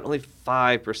chiropractor, but only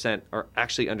 5% are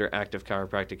actually under active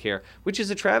chiropractic care, which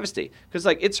is a travesty. Because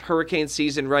it's hurricane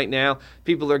season right now.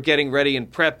 People are getting ready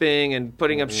and prepping and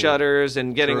putting up shutters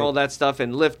and getting all that stuff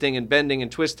and lifting and bending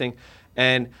and twisting.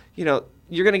 And,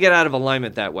 you're going to get out of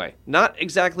alignment that way. Not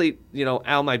exactly,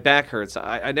 ow, my back hurts.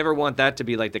 I never want that to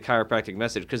be like the chiropractic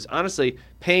message, because honestly,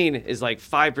 pain is like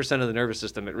 5% of the nervous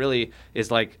system. It really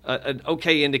is like an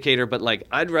okay indicator, but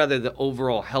I'd rather the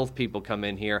overall health people come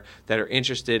in here that are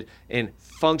interested in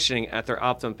functioning at their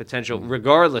optimum potential,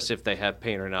 regardless if they have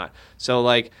pain or not. So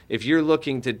if you're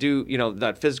looking to do,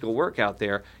 that physical work out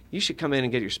there, you should come in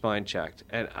and get your spine checked.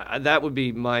 And that would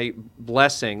be my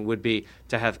blessing, would be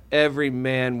to have every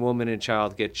man, woman, and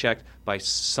child get checked by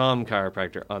some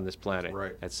chiropractor on this planet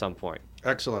at some point.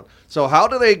 Excellent. So how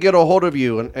do they get a hold of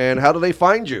you, and how do they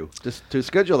find you to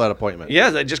schedule that appointment? Yeah,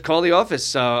 they just call the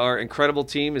office. Our incredible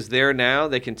team is there now.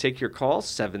 They can take your call,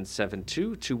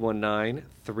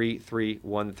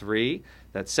 772-219-3313.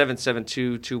 That's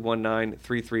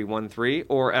 772-219-3313,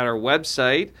 or at our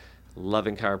website,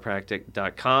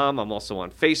 lovingchiropractic.com. I'm also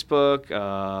on Facebook,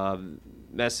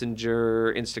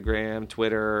 Messenger, Instagram,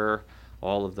 Twitter,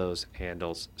 all of those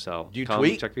handles. So do you come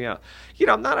tweet? Check me out.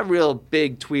 I'm not a real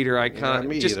big tweeter. I kind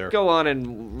of just either. go on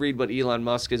and read what Elon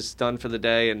Musk has done for the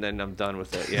day, and then I'm done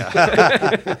with it.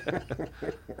 Yeah.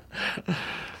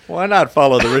 Why not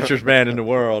follow the richest man in the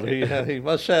world? He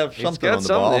must have something on the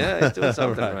ball. Yeah, he's doing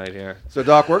something right here. So,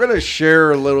 Doc, we're going to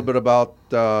share a little bit about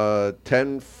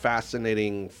 10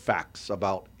 fascinating facts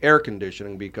about air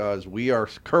conditioning, because we are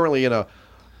currently in a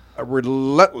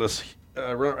relentless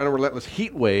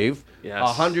heat wave.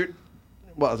 Yes.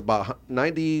 It's about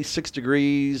 96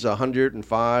 degrees,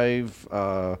 105.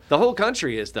 The whole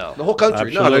country is, though. The whole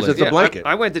country. No, Absolutely. it's a blanket.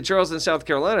 I went to Charleston, South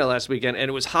Carolina last weekend, and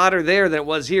it was hotter there than it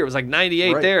was here. It was like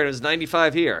 98 there, and it was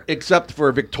 95 here. Except for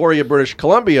Victoria, British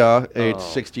Columbia, it's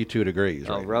 62 degrees.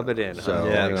 Oh, right rub now. it in. So,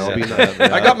 Yeah, I'll be exactly.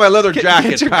 nice. I got my leather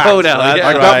jacket. Get your packed. coat out. That's Yeah.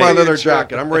 I got my right. leather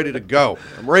jacket. I'm ready to go.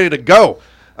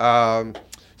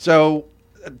 So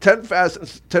 10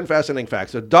 fascinating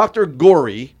facts. So Dr.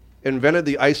 Gorey invented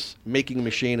the ice-making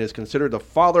machine, is considered the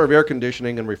father of air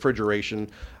conditioning and refrigeration.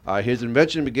 His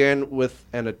invention began with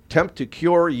an attempt to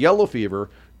cure yellow fever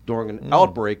during an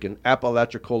outbreak in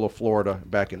Apalachicola, Florida,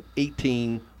 back in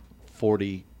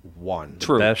 1841.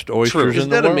 True. Best oysters True. in Isn't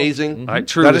the that world. amazing?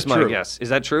 True That is is my true. guess. Is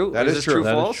that true? That is this true. true,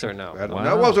 That is false, true. or no? That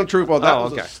Wow. wasn't true. That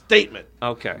was okay. a statement.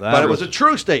 Okay. But it was a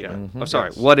true statement. I'm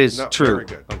sorry. What is No, true? very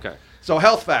good. Okay. So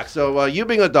health facts. So you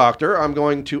being a doctor, I'm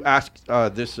going to ask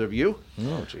this of you.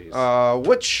 Oh, jeez.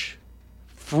 Which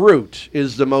fruit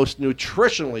is the most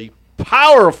nutritionally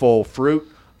powerful fruit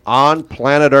on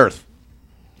planet Earth?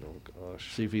 Oh,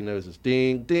 gosh. See if he knows this.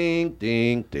 Ding, ding,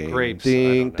 ding, ding. Grapes. Ding, I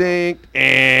don't know. ding.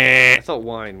 I thought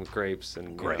wine with grapes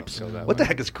and Grapes. go that What way. the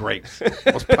heck is grapes?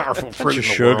 Most powerful fruit in the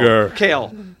Sugar. world.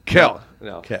 Kale. Kale.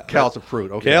 No. Kale's a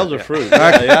fruit. Okay. Kale's a fruit.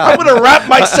 Yeah. I'm going to wrap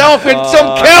myself in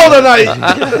some kale tonight.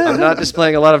 I'm not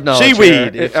displaying a lot of knowledge.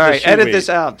 Seaweed. Here. It's All the right, edit seaweed. this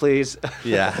out, please.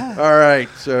 Yeah. All right,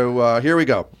 so here we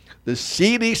go. The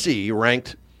CDC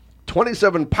ranked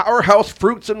 27 powerhouse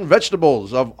fruits and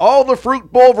vegetables. Of all the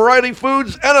fruit bowl variety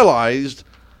foods analyzed,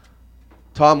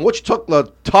 Tom, which took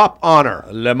the top honor?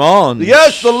 Lemon.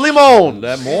 Yes, the limon.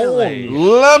 Really?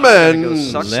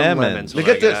 Lemons. Suck some lemons. Now when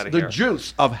get I this, out of the here.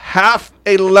 juice of half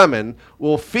a lemon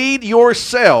will feed your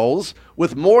cells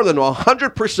with more than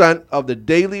 100% of the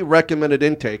daily recommended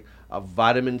intake of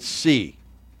vitamin C,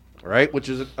 right? Which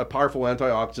is a powerful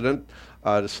antioxidant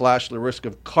to slash the risk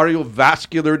of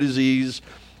cardiovascular disease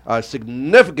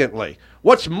significantly.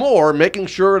 What's more, making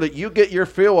sure that you get your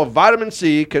fill of vitamin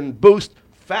C can boost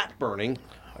fat burning.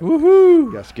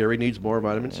 Woohoo! Yes, Gary needs more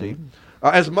vitamin C.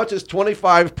 As much as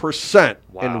 25%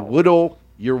 and whittle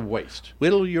your waist.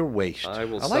 Whittle your waist. I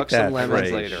will like suck that some lemons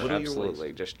phrase. later. Whittle your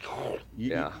Absolutely. Just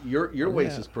yeah. Your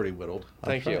waist is pretty whittled.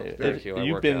 Thank you. Thank you. I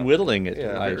You've work been out. whittling it.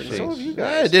 Yeah, I very see. nice. So have you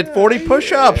Yeah, I did 40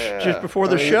 push-ups just before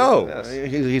the show.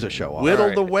 He's a show-off. Whittle All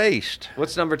right. the waist.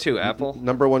 What's number 2? Apple.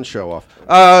 Number one show-off.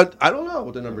 I don't know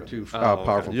what the number two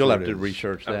powerful You'll have fruit to is.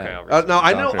 research Okay. that. Now,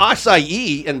 I know Doctor.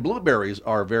 acai and blueberries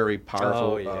are very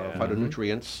powerful Oh, yeah.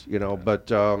 phytonutrients,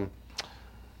 but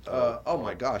oh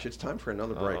my gosh, it's time for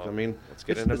another break. I mean, Let's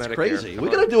get it's into Medicare. crazy. Come We're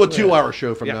on. going to do a 2-hour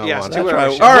show from now yes, on. 2 That's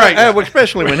hours. right. All right.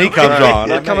 Especially when he comes on.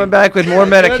 We're coming back with more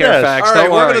Medicare Goodness. facts. All right,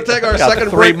 Don't we're worry. going to take our Got the second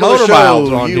 3 break of the motor miles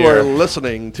show. on You here. are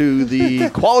listening to the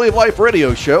Quality of Life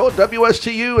Radio Show,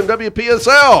 WSTU and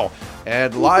WPSL,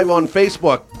 and live on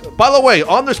Facebook. By the way,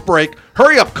 on this break,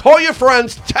 hurry up, call your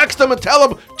friends, text them, and tell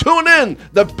them, tune in.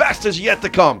 The best is yet to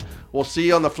come. We'll see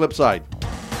you on the flip side.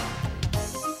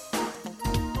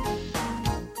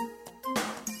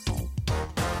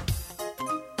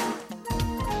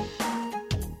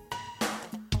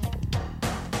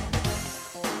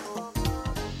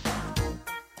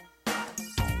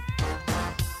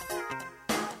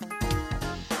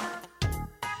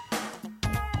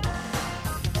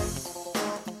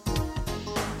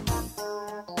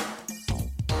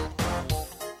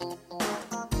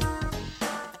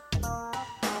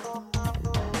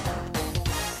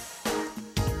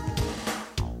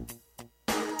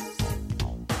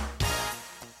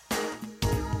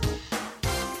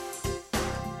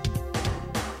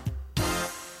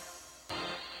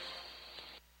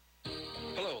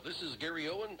 Hello, this is Gary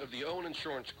Owen of the Owen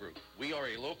Insurance Group. We are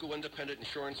a local independent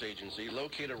insurance agency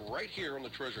located right here on the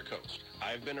Treasure Coast.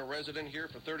 I've been a resident here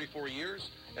for 34 years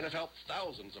and have helped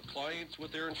thousands of clients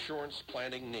with their insurance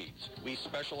planning needs. We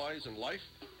specialize in life,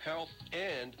 health,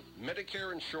 and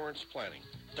Medicare insurance planning.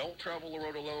 Don't travel the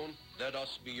road alone. Let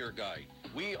us be your guide.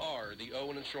 We are the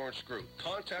Owen Insurance Group.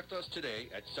 Contact us today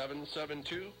at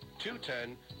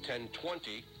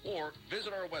 772-210-1020 or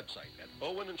visit our website at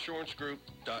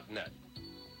oweninsurancegroup.net.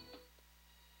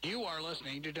 You are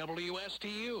listening to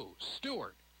WSTU,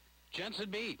 Stuart, Jensen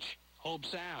Beach, Hope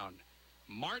Sound,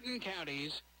 Martin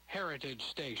County's Heritage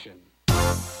Station.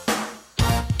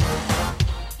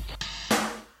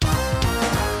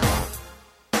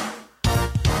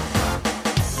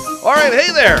 All right,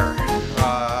 hey there.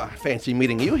 Fancy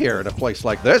meeting you here at a place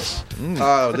like this.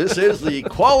 This is the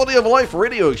Quality of Life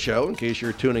Radio Show, in case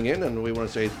you're tuning in, and we want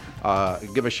to say,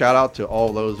 give a shout out to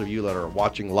all those of you that are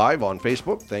watching live on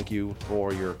Facebook. Thank you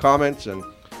for your comments, and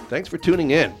thanks for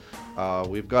tuning in.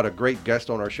 We've got a great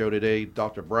guest on our show today,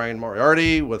 Dr. Brian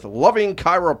Moriarty with Loving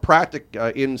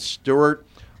Chiropractic in Stuart.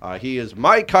 He is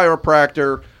my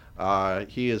chiropractor.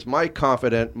 He is my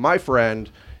confidant, my friend,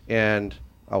 and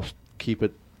I'll keep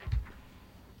it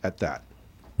at that.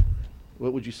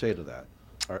 What would you say to that?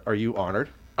 Are you honored?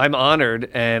 I'm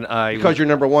honored, and Because you're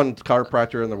number one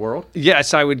chiropractor in the world?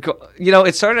 Yes, I would go. You know,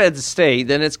 it started at the state,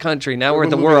 then it's country. Now we're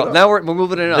at the moving it world. up. Now we're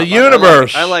moving it up. The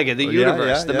universe. I like it. The Yeah,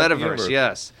 universe, yeah, the yeah, metaverse. universe.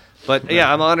 Yes. But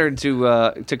yeah, I'm honored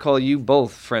to call you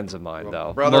both friends of mine,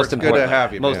 though. Brother, Most it's good to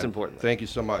have you, Most man. important. Thank you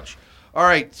so much. All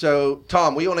right, so,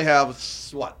 Tom, we only have,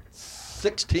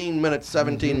 16 minutes,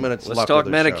 17 minutes Let's left talk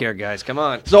of this show. Medicare, guys. Come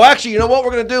on. So actually, you know what we're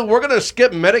going to do? We're going to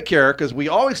skip Medicare because we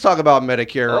always talk about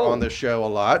Medicare on this show a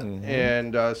lot.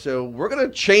 And so we're going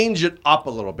to change it up a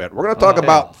little bit. We're going to talk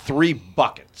about 3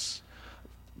 buckets.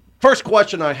 First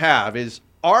question I have is,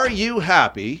 are you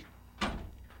happy,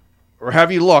 or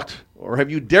have you looked, or have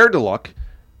you dared to look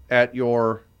at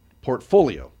your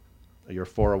portfolio, your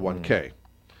 401k?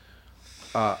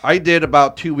 I did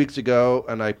about 2 weeks ago,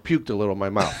 and I puked a little in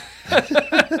my mouth.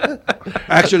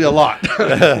 Actually, a lot.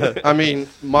 I mean,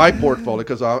 my portfolio,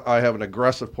 because I have an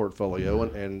aggressive portfolio,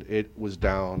 and it was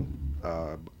down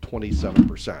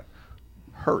 27%.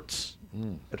 Hurts.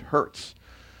 It hurts.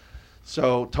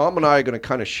 So Tom and I are going to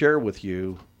kind of share with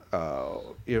you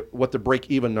what the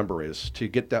break-even number is to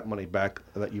get that money back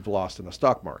that you've lost in the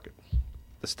stock market.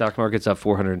 The stock market's up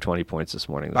 420 points this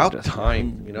morning. About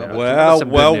time, you know.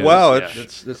 Well.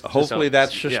 It's Hopefully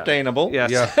that's sustainable. Yes.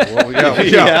 Yeah.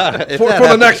 For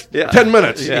the next 10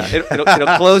 minutes. Yeah.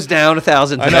 It'll close down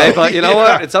 1,000 today, but you know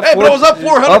what? It's up. It was up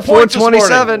 400 points this morning.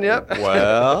 427. Yep.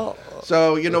 Well.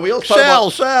 So, we also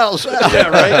talk sell. Yeah,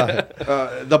 right.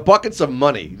 The buckets of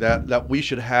money that we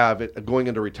should have going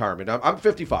into retirement. I'm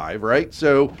 55, right?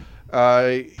 So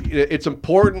it's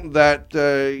important that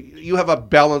you have a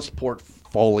balanced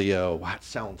portfolio. Wow, that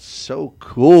sounds so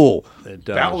cool. It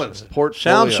does. Balanced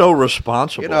portfolio. Sounds so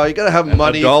responsible. You got to have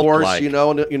money, of course,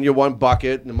 Adult-like. in your one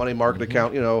bucket, in the money market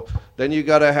account, Then you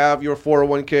got to have your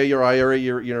 401k, your IRA,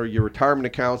 your retirement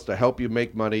accounts to help you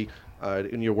make money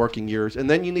in your working years. And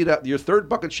then you need your third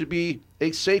bucket should be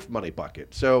a safe money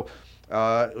bucket. So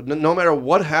no matter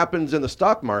what happens in the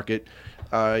stock market,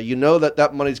 that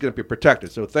money is going to be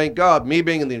protected. So thank God, me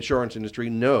being in the insurance industry,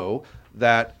 know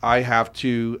that I have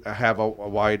to have a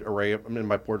wide array in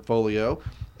my portfolio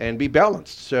and be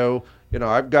balanced. So,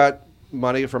 I've got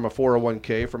money from a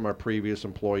 401k from my previous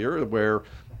employer where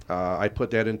I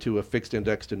put that into a fixed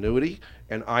indexed annuity,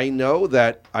 and I know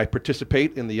that I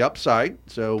participate in the upside.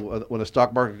 So when the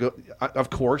stock market goes, of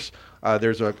course,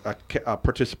 there's a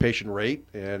participation rate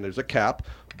and there's a cap,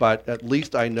 but at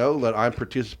least I know that I'm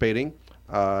participating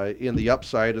in the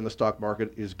upside and the stock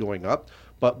market is going up.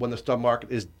 But when the stock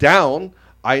market is down,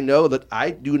 I know that I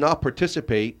do not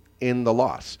participate in the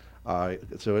loss.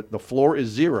 So the floor is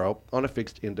zero on a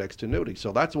fixed indexed annuity.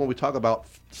 So that's when we talk about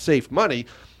safe money.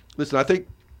 Listen, I think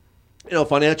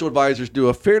financial advisors do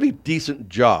a fairly decent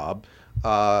job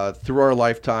through our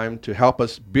lifetime to help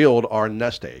us build our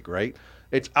nest egg, right?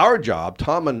 It's our job,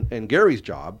 Tom and Gary's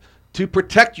job, to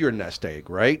protect your nest egg,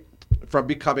 right, from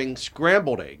becoming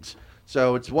scrambled eggs.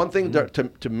 So it's one thing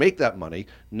to make that money.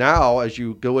 Now, as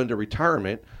you go into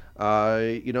retirement,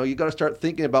 you got to start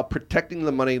thinking about protecting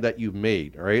the money that you've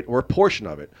made, right, or a portion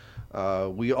of it.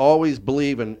 We always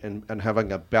believe in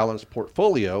having a balanced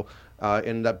portfolio,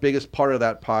 and the biggest part of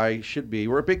that pie should be,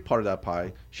 or a big part of that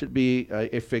pie should be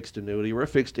a fixed annuity or a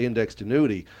fixed indexed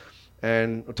annuity.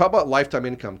 And we'll talk about lifetime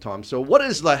income, Tom. So what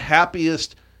is the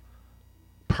happiest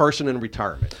person in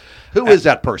retirement? Who is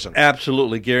that person?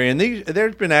 Absolutely, Gary. And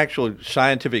there's been actual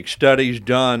scientific studies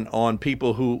done on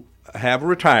people who have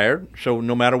retired. So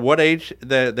no matter what age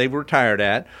that they've retired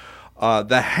at,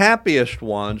 the happiest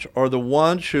ones are the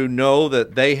ones who know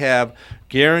that they have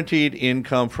guaranteed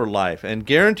income for life. And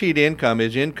guaranteed income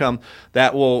is income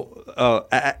that will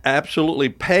absolutely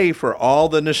pay for all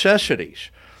the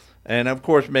necessities. And, of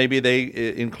course, maybe they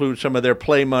include some of their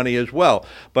play money as well.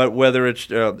 But whether it's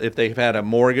if they've had a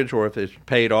mortgage or if it's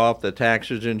paid off, the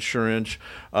taxes, insurance,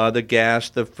 the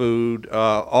gas, the food,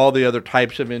 all the other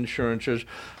types of insurances,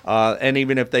 and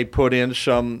even if they put in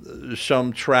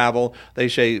some travel, they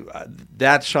say,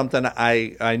 that's something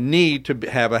I need to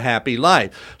have a happy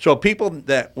life. So people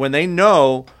that when they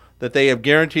know that they have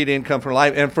guaranteed income for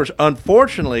life, and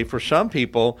unfortunately for some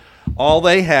people, all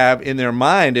they have in their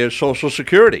mind is Social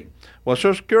Security. Well,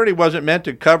 Social Security wasn't meant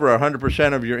to cover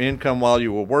 100% of your income while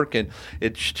you were working.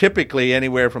 It's typically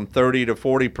anywhere from 30 to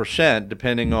 40%,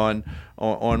 depending on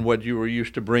what you were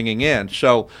used to bringing in.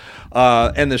 So,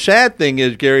 and the sad thing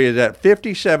is, Gary, is that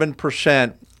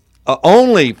 57%,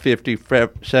 only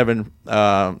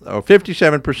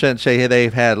 57% say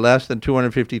they've had less than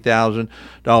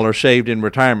 $250,000 saved in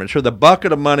retirement. So the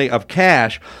bucket of money of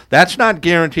cash, that's not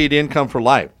guaranteed income for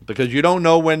life, because you don't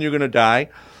know when you're going to die,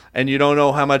 and you don't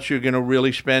know how much you're going to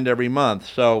really spend every month.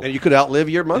 So, and you could outlive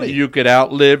your money. You could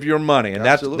outlive your money, and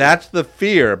Absolutely. that's the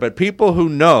fear. But people who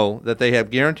know that they have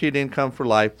guaranteed income for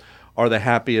life are the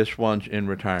happiest ones in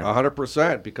retirement.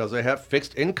 100%, because they have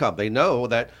fixed income. They know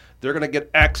that they're going to get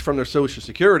X from their Social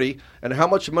Security, and how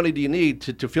much money do you need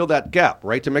to fill that gap,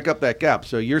 right, to make up that gap?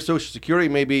 So your Social Security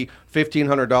may be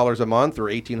 $1,500 a month or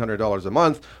 $1,800 a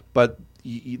month, but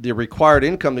the required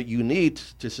income that you need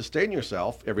to sustain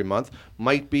yourself every month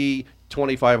might be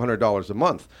 $2,500 a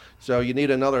month. So you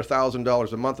need another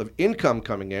 $1,000 a month of income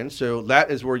coming in. So that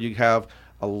is where you have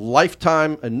a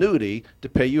lifetime annuity to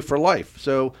pay you for life.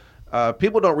 So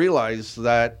people don't realize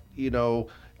that,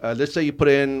 let's say you put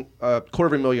in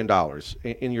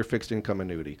 $250,000 in your fixed income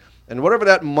annuity. And whatever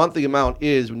that monthly amount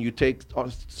is when you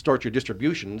start your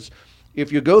distributions,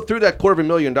 if you go through that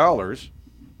 $250,000,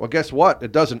 well, guess what?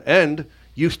 It doesn't end.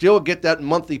 You still get that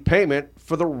monthly payment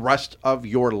for the rest of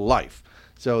your life.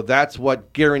 So that's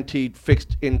what guaranteed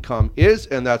fixed income is,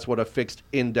 and that's what a fixed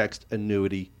indexed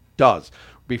annuity does.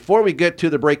 Before we get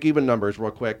to the break-even numbers real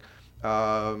quick,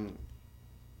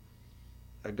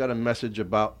 I got a message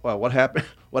about what happened.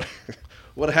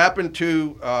 What happened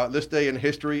to this day in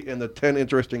history and the 10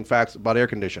 interesting facts about air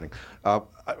conditioning. I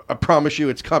promise you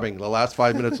it's coming, the last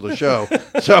 5 minutes of the show.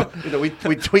 So, we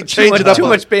change it up. Too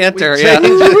much banter,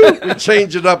 We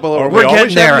change it up a little. We're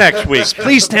getting there. Next week.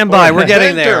 Please stand by. We're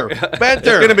getting there. Banter. It's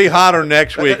going to be hotter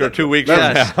next week or 2 weeks from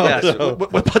now. Yes.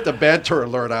 We'll put the banter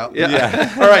alert out.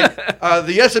 Yeah. All right.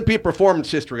 The S&P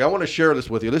performance history. I want to share this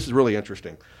with you. This is really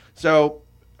interesting. So,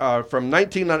 from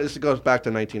this goes back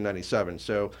to 1997.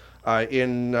 So,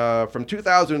 from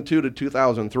 2002 to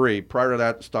 2003, prior to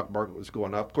that, the stock market was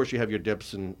going up. Of course, you have your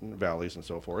dips and valleys and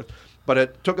so forth. But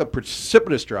it took a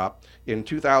precipitous drop in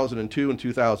 2002 and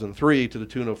 2003 to the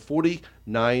tune of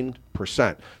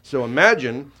 49%. So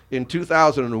imagine in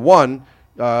 2001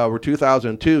 or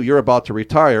 2002, you're about to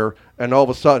retire, and all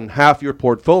of a sudden, half your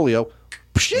portfolio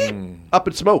up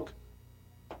in smoke.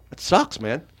 It sucks,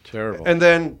 man. Terrible. And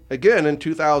then, again, in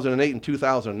 2008 and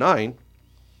 2009,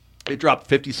 it dropped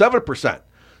 57%.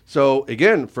 So,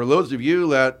 again, for those of you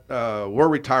that were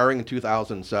retiring in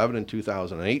 2007 and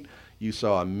 2008, you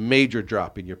saw a major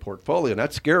drop in your portfolio. And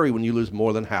that's scary when you lose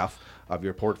more than half of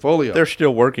your portfolio. They're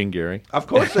still working, Gary. Of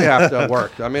course they have to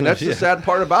work. I mean, that's the sad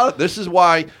part about it. This is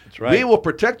why we will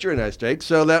protect your nest egg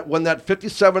so that when that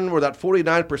 57 or that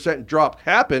 49% drop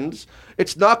happens,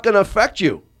 it's not going to affect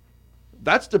you.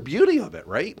 That's the beauty of it,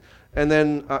 right? And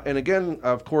then, and again,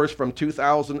 of course, from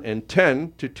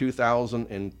 2010 to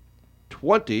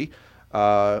 2020, it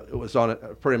was on a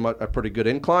pretty good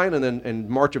incline. And then in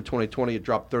March of 2020, it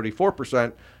dropped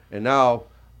 34%. And now,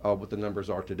 what the numbers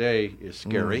are today is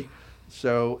scary.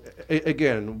 So,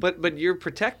 again. But you're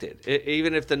protected.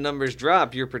 Even if the numbers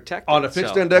drop, you're protected. On a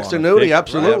fixed index annuity,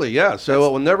 absolutely, yeah. So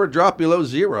it will never drop below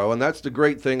zero. And that's the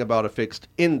great thing about a fixed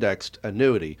indexed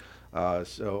annuity.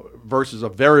 So versus a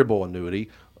variable annuity.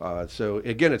 So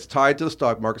again, it's tied to the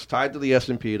stock market, it's tied to the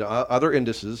S&P, to other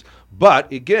indices.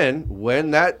 But again, when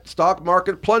that stock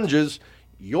market plunges,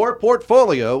 your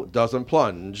portfolio doesn't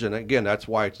plunge. And again, that's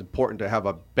why it's important to have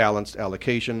a balanced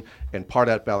allocation. And part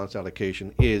of that balanced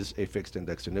allocation is a fixed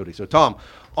index annuity. So Tom,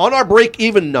 on our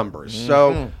break-even numbers.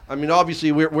 So I mean,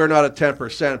 obviously we're not at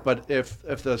 10%, but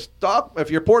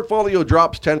if your portfolio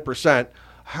drops 10%,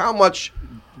 how much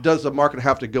does the market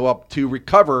have to go up to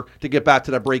recover to get back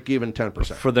to that break-even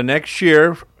 10%? For the next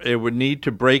year, it would need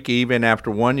to break even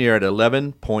after 1 year at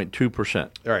 11.2%. All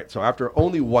right, so after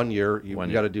only 1 year, you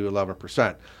got to do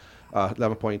 11%,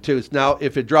 11.2. Now,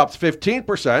 if it drops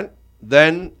 15%,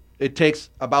 then it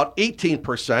takes about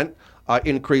 18%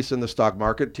 increase in the stock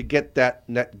market to get that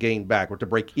net gain back or to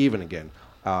break even again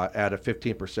at a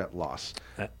 15% loss.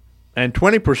 And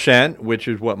 20%, which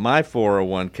is what my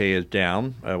 401k is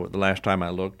down, the last time I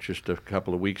looked just a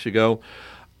couple of weeks ago,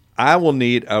 I will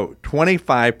need a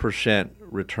 25%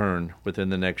 return within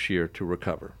the next year to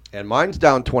recover. And mine's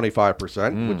down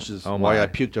 25%, which is why I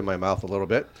puked in my mouth a little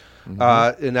bit.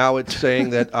 And now it's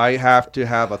saying that I have to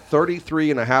have a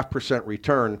 33.5%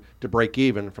 return to break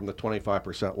even from the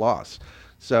 25% loss.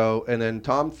 So, and then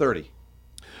Tom, 30.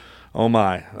 Oh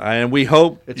my! And we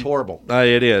hope it's horrible.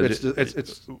 It is.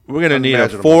 It's we're going to need a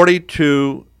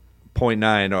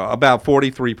 42.9 or about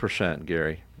 43%,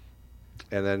 Gary.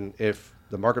 And then if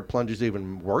the market plunges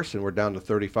even worse and we're down to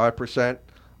 35%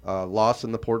 loss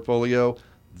in the portfolio,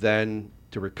 then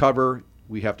to recover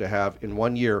we have to have in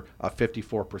 1 year a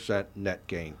 54% net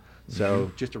gain.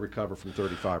 So just to recover from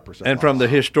 35%. And from the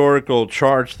historical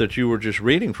charts that you were just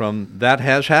reading from, that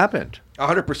has happened.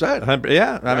 100%.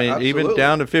 Yeah, I mean, absolutely. even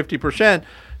down to 50%,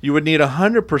 you would need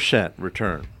 100%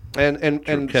 return.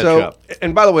 And so,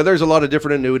 and by the way, there's a lot of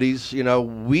different annuities. You know,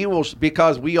 we will,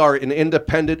 because we are an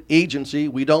independent agency,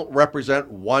 we don't represent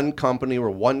one company or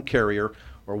one carrier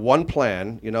or one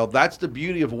plan. You know, that's the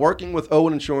beauty of working with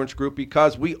Owen Insurance Group,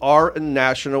 because we are a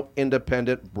national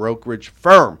independent brokerage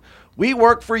firm. We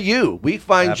work for you. We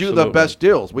find you the best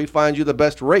deals. We find you the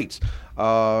best rates.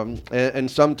 And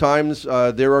sometimes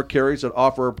there are carriers that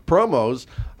offer promos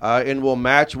and will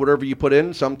match whatever you put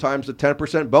in, sometimes a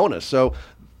 10% bonus. So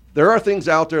there are things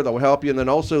out there that will help you. And then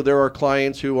also there are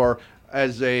clients who are,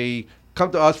 as they come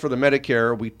to us for the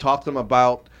Medicare, we talk to them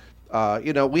about,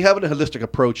 we have a holistic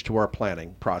approach to our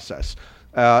planning process.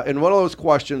 And one of those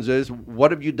questions is,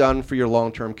 what have you done for your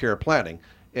long-term care planning?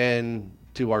 And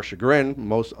to our chagrin,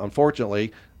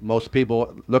 unfortunately, most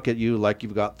people look at you like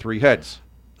you've got three heads.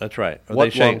 That's right. What they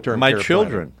say, long-term my care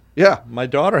children. Planning? Yeah. My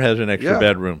daughter has an extra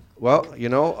bedroom. Well,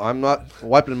 I'm not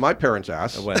wiping my parents'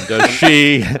 ass. When does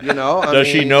she? Does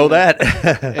she know that?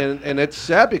 and it's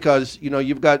sad because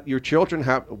you've got your children.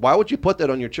 Why would you put that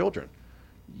on your children?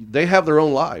 they have their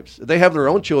own lives. They have their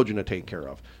own children to take care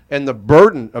of. And the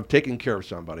burden of taking care of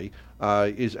somebody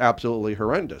is absolutely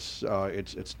horrendous.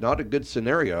 It's not a good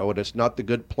scenario, and it's not the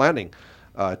good planning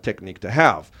technique to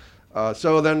have.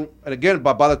 So then, and again,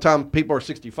 by the time people are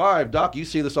 65, Doc, you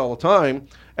see this all the time.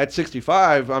 At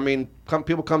 65, I mean,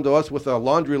 people come to us with a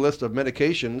laundry list of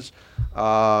medications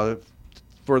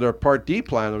for their Part D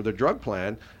plan or their drug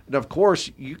plan. And of course,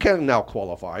 you can now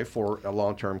qualify for a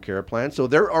long-term care plan. So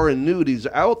there are annuities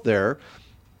out there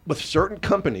with certain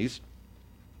companies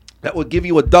that will give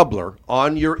you a doubler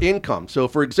on your income. So,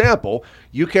 for example,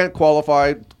 you can't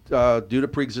qualify due to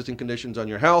pre-existing conditions on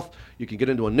your health. You can get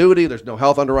into annuity. There's no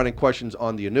health underwriting questions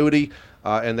on the annuity.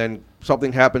 And then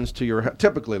something happens to your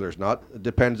typically there's not. It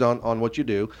depends on what you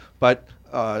do. But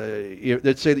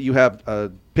let's say that you have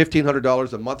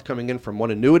 $1,500 a month coming in from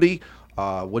one annuity.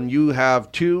 When you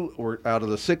have 2 or out of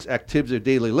the 6 activities of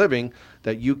daily living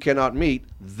that you cannot meet,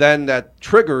 then that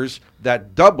triggers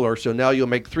that doubler. So now you'll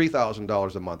make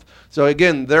 $3,000 a month. So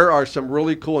again, there are some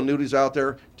really cool annuities out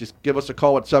there. Just give us a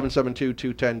call at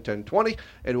 772-210-1020,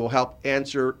 and we'll help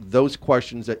answer those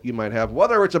questions that you might have,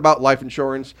 whether it's about life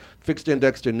insurance, fixed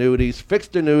indexed annuities,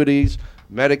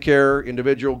 Medicare,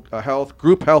 individual health,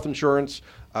 group health insurance.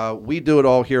 We do it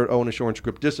all here at Owen Insurance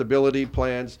Group. Disability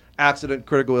plans, accident,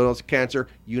 critical illness, cancer,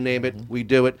 you name it, we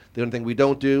do it. The only thing we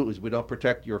don't do is we don't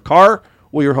protect your car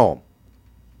or your home.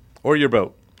 Or your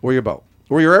boat. Or your boat.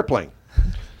 Or your airplane.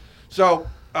 So,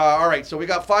 all right, so we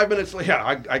got 5 minutes.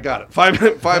 Yeah, I got it. 5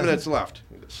 minutes left.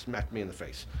 You smacked me in the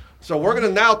face. So we're going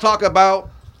to now talk about,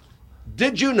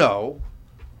 did you know,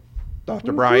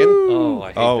 Dr. Brian? Oh,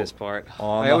 I hate this part.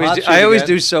 I I always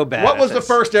do so bad. What was the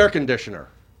first air conditioner?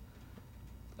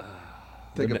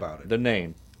 Think about it. The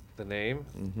name. The name?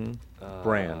 Mm-hmm.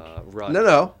 Brand. Rudd.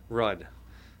 No. Rudd.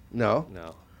 No.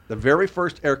 No. The very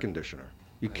first air conditioner.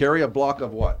 You carry a block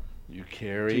of what? You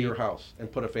carry. To your house and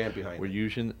put a fan behind We're it.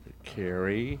 using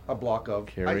carry. A block of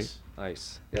Carry. ice.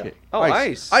 Ice. Yeah. Oh,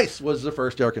 ice. Ice was the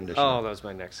first air conditioner. Oh, that was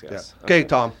my next guess. Yeah. Okay,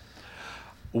 Tom.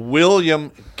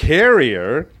 William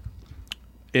Carrier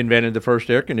invented the first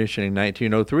air conditioning in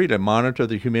 1903 to monitor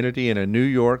the humidity in a New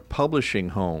York publishing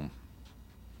home.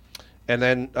 And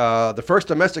then the first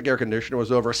domestic air conditioner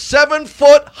was over 7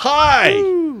 foot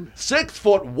high, 6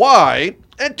 foot wide,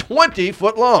 and 20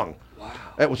 foot long. Wow.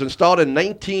 It was installed in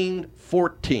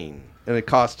 1914, and it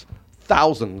cost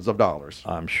thousands of dollars.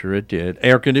 I'm sure it did.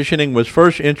 Air conditioning was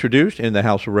first introduced in the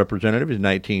House of Representatives in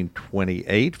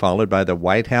 1928, followed by the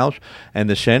White House and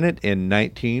the Senate in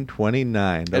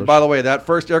 1929. And by the way, that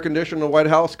first air conditioner in the White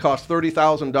House cost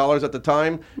 $30,000 at the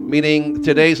time, meaning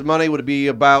today's money would be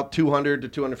about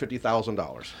 $200,000 to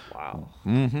 $250,000. Wow.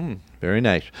 Mm-hmm. Very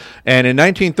nice. And in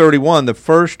 1931, the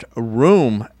first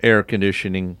room air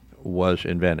conditioning was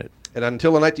invented. And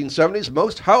until the 1970s,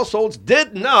 most households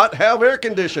did not have air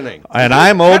conditioning. And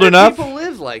I'm old enough. People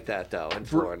live like that, though, in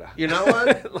Florida. You know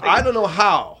what? I don't know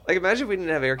how. Like, imagine if we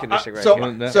didn't have air conditioning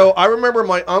right here. So I remember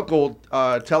my uncle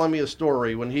telling me a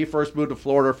story when he first moved to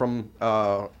Florida from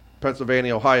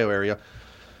Pennsylvania, Ohio area,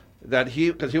 that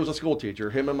because he was a school teacher,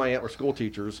 him and my aunt were school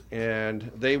teachers, and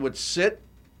they would sit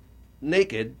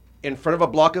naked in front of a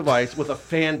block of ice with a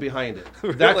fan behind it.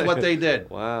 Really? That's what they did.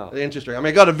 Wow. Interesting. I mean,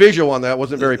 I got a visual on that. It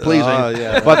wasn't very pleasing.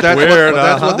 Yeah. But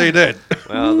that's what they did.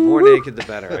 Well, the more naked, the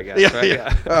better, I guess. Yeah, right?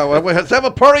 yeah. Well, let's have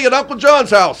a party at Uncle John's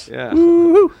house. Yeah.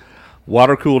 Woo-hoo.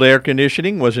 Water-cooled air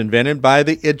conditioning was invented by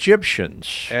the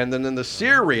Egyptians. And then in the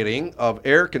SEER rating of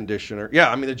air conditioner,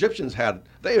 the Egyptians had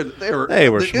they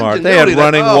were smart. They had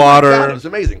running water. My God, it was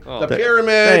amazing. The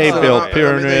pyramids. They built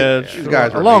pyramids. These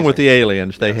guys were along amazing. with the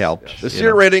aliens, they helped. Yes. The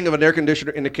SEER rating of an air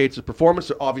conditioner indicates the performance.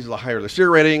 So obviously, the higher the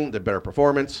SEER rating, the better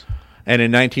performance. And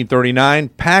in 1939,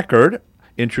 Packard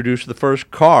introduced the first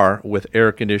car with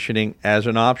air conditioning as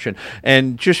an option.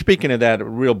 And just speaking of that,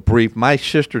 real brief, my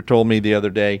sister told me the other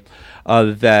day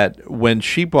that when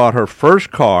she bought her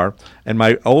first car, and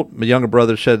my younger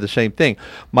brother said the same thing,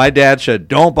 my dad said,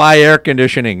 "Don't buy air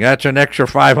conditioning. That's an extra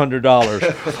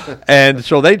 $500. And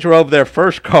so they drove their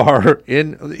first car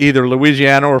in either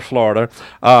Louisiana or Florida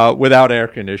without air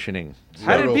conditioning.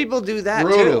 How did people do that,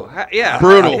 Brutal. too?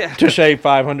 Brutal. To save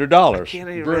 $500. Can't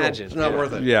even Brutal. imagine. It's not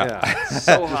worth it. Yeah.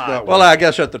 So hot. Well, I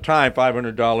guess at the time,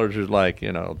 $500 is like,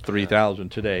 $3,000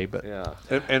 today. But Yeah.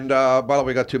 And by the way,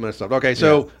 we got 2 minutes left. Okay,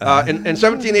 so in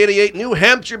 1788, New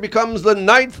Hampshire becomes the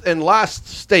 9th and last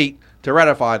state to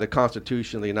ratify the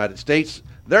Constitution of the United States,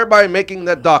 thereby making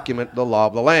that document the law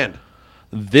of the land.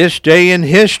 This day in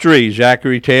history,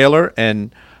 Zachary Taylor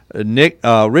and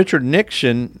Richard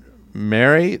Nixon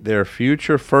marry their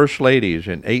future first ladies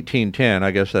in 1810.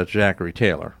 I guess that's Zachary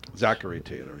Taylor. Zachary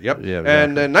Taylor. Yep. Yeah,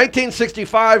 and in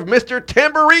 1965, Mr.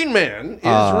 Tambourine Man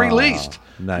is released,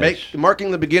 nice.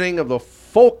 marking the beginning of the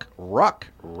folk rock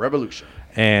revolution.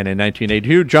 And in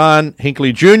 1982, John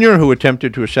Hinckley Jr., who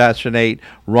attempted to assassinate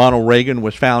Ronald Reagan,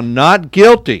 was found not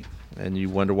guilty. And you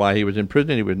wonder why he was in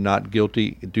prison. He was not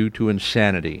guilty due to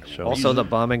insanity. So Also, the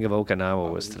bombing of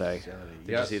Okinawa was today. Did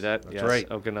Yes, you see that? that's Yes, right.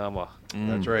 Okinawa.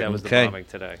 That's right. That was Okay. the bombing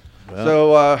today.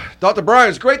 So, Dr. Brian,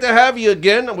 it's great to have you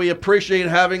again. We appreciate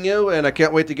having you, and I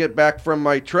can't wait to get back from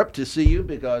my trip to see you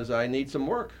because I need some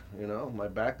work. You know, my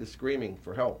back is screaming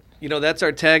for help. You know, that's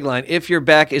our tagline. If your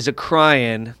back is a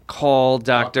crying, call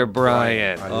Dr.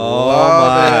 Brian.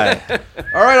 Love it.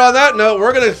 All right, on that note,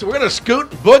 we're gonna scoot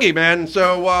boogie, man.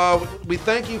 So we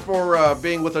thank you for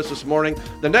being with us this morning.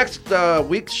 The next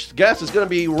week's guest is going to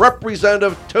be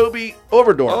Representative Toby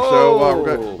Overdorf. So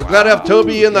we're glad to have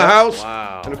Toby in the house.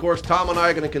 Wow. And of course, Tom and I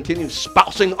are going to continue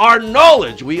spousing our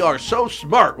knowledge. We are so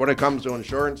smart when it comes to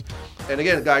insurance. And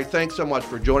again, guys, thanks so much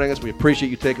for joining us. We appreciate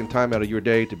you taking time out of your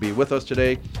day to be with us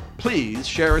today. Please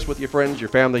share us with your friends, your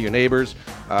family, your neighbors,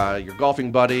 your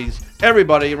golfing buddies,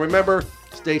 everybody. And remember,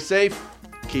 stay safe,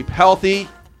 keep healthy,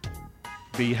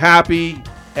 be happy,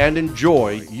 and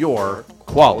enjoy your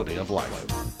quality of life.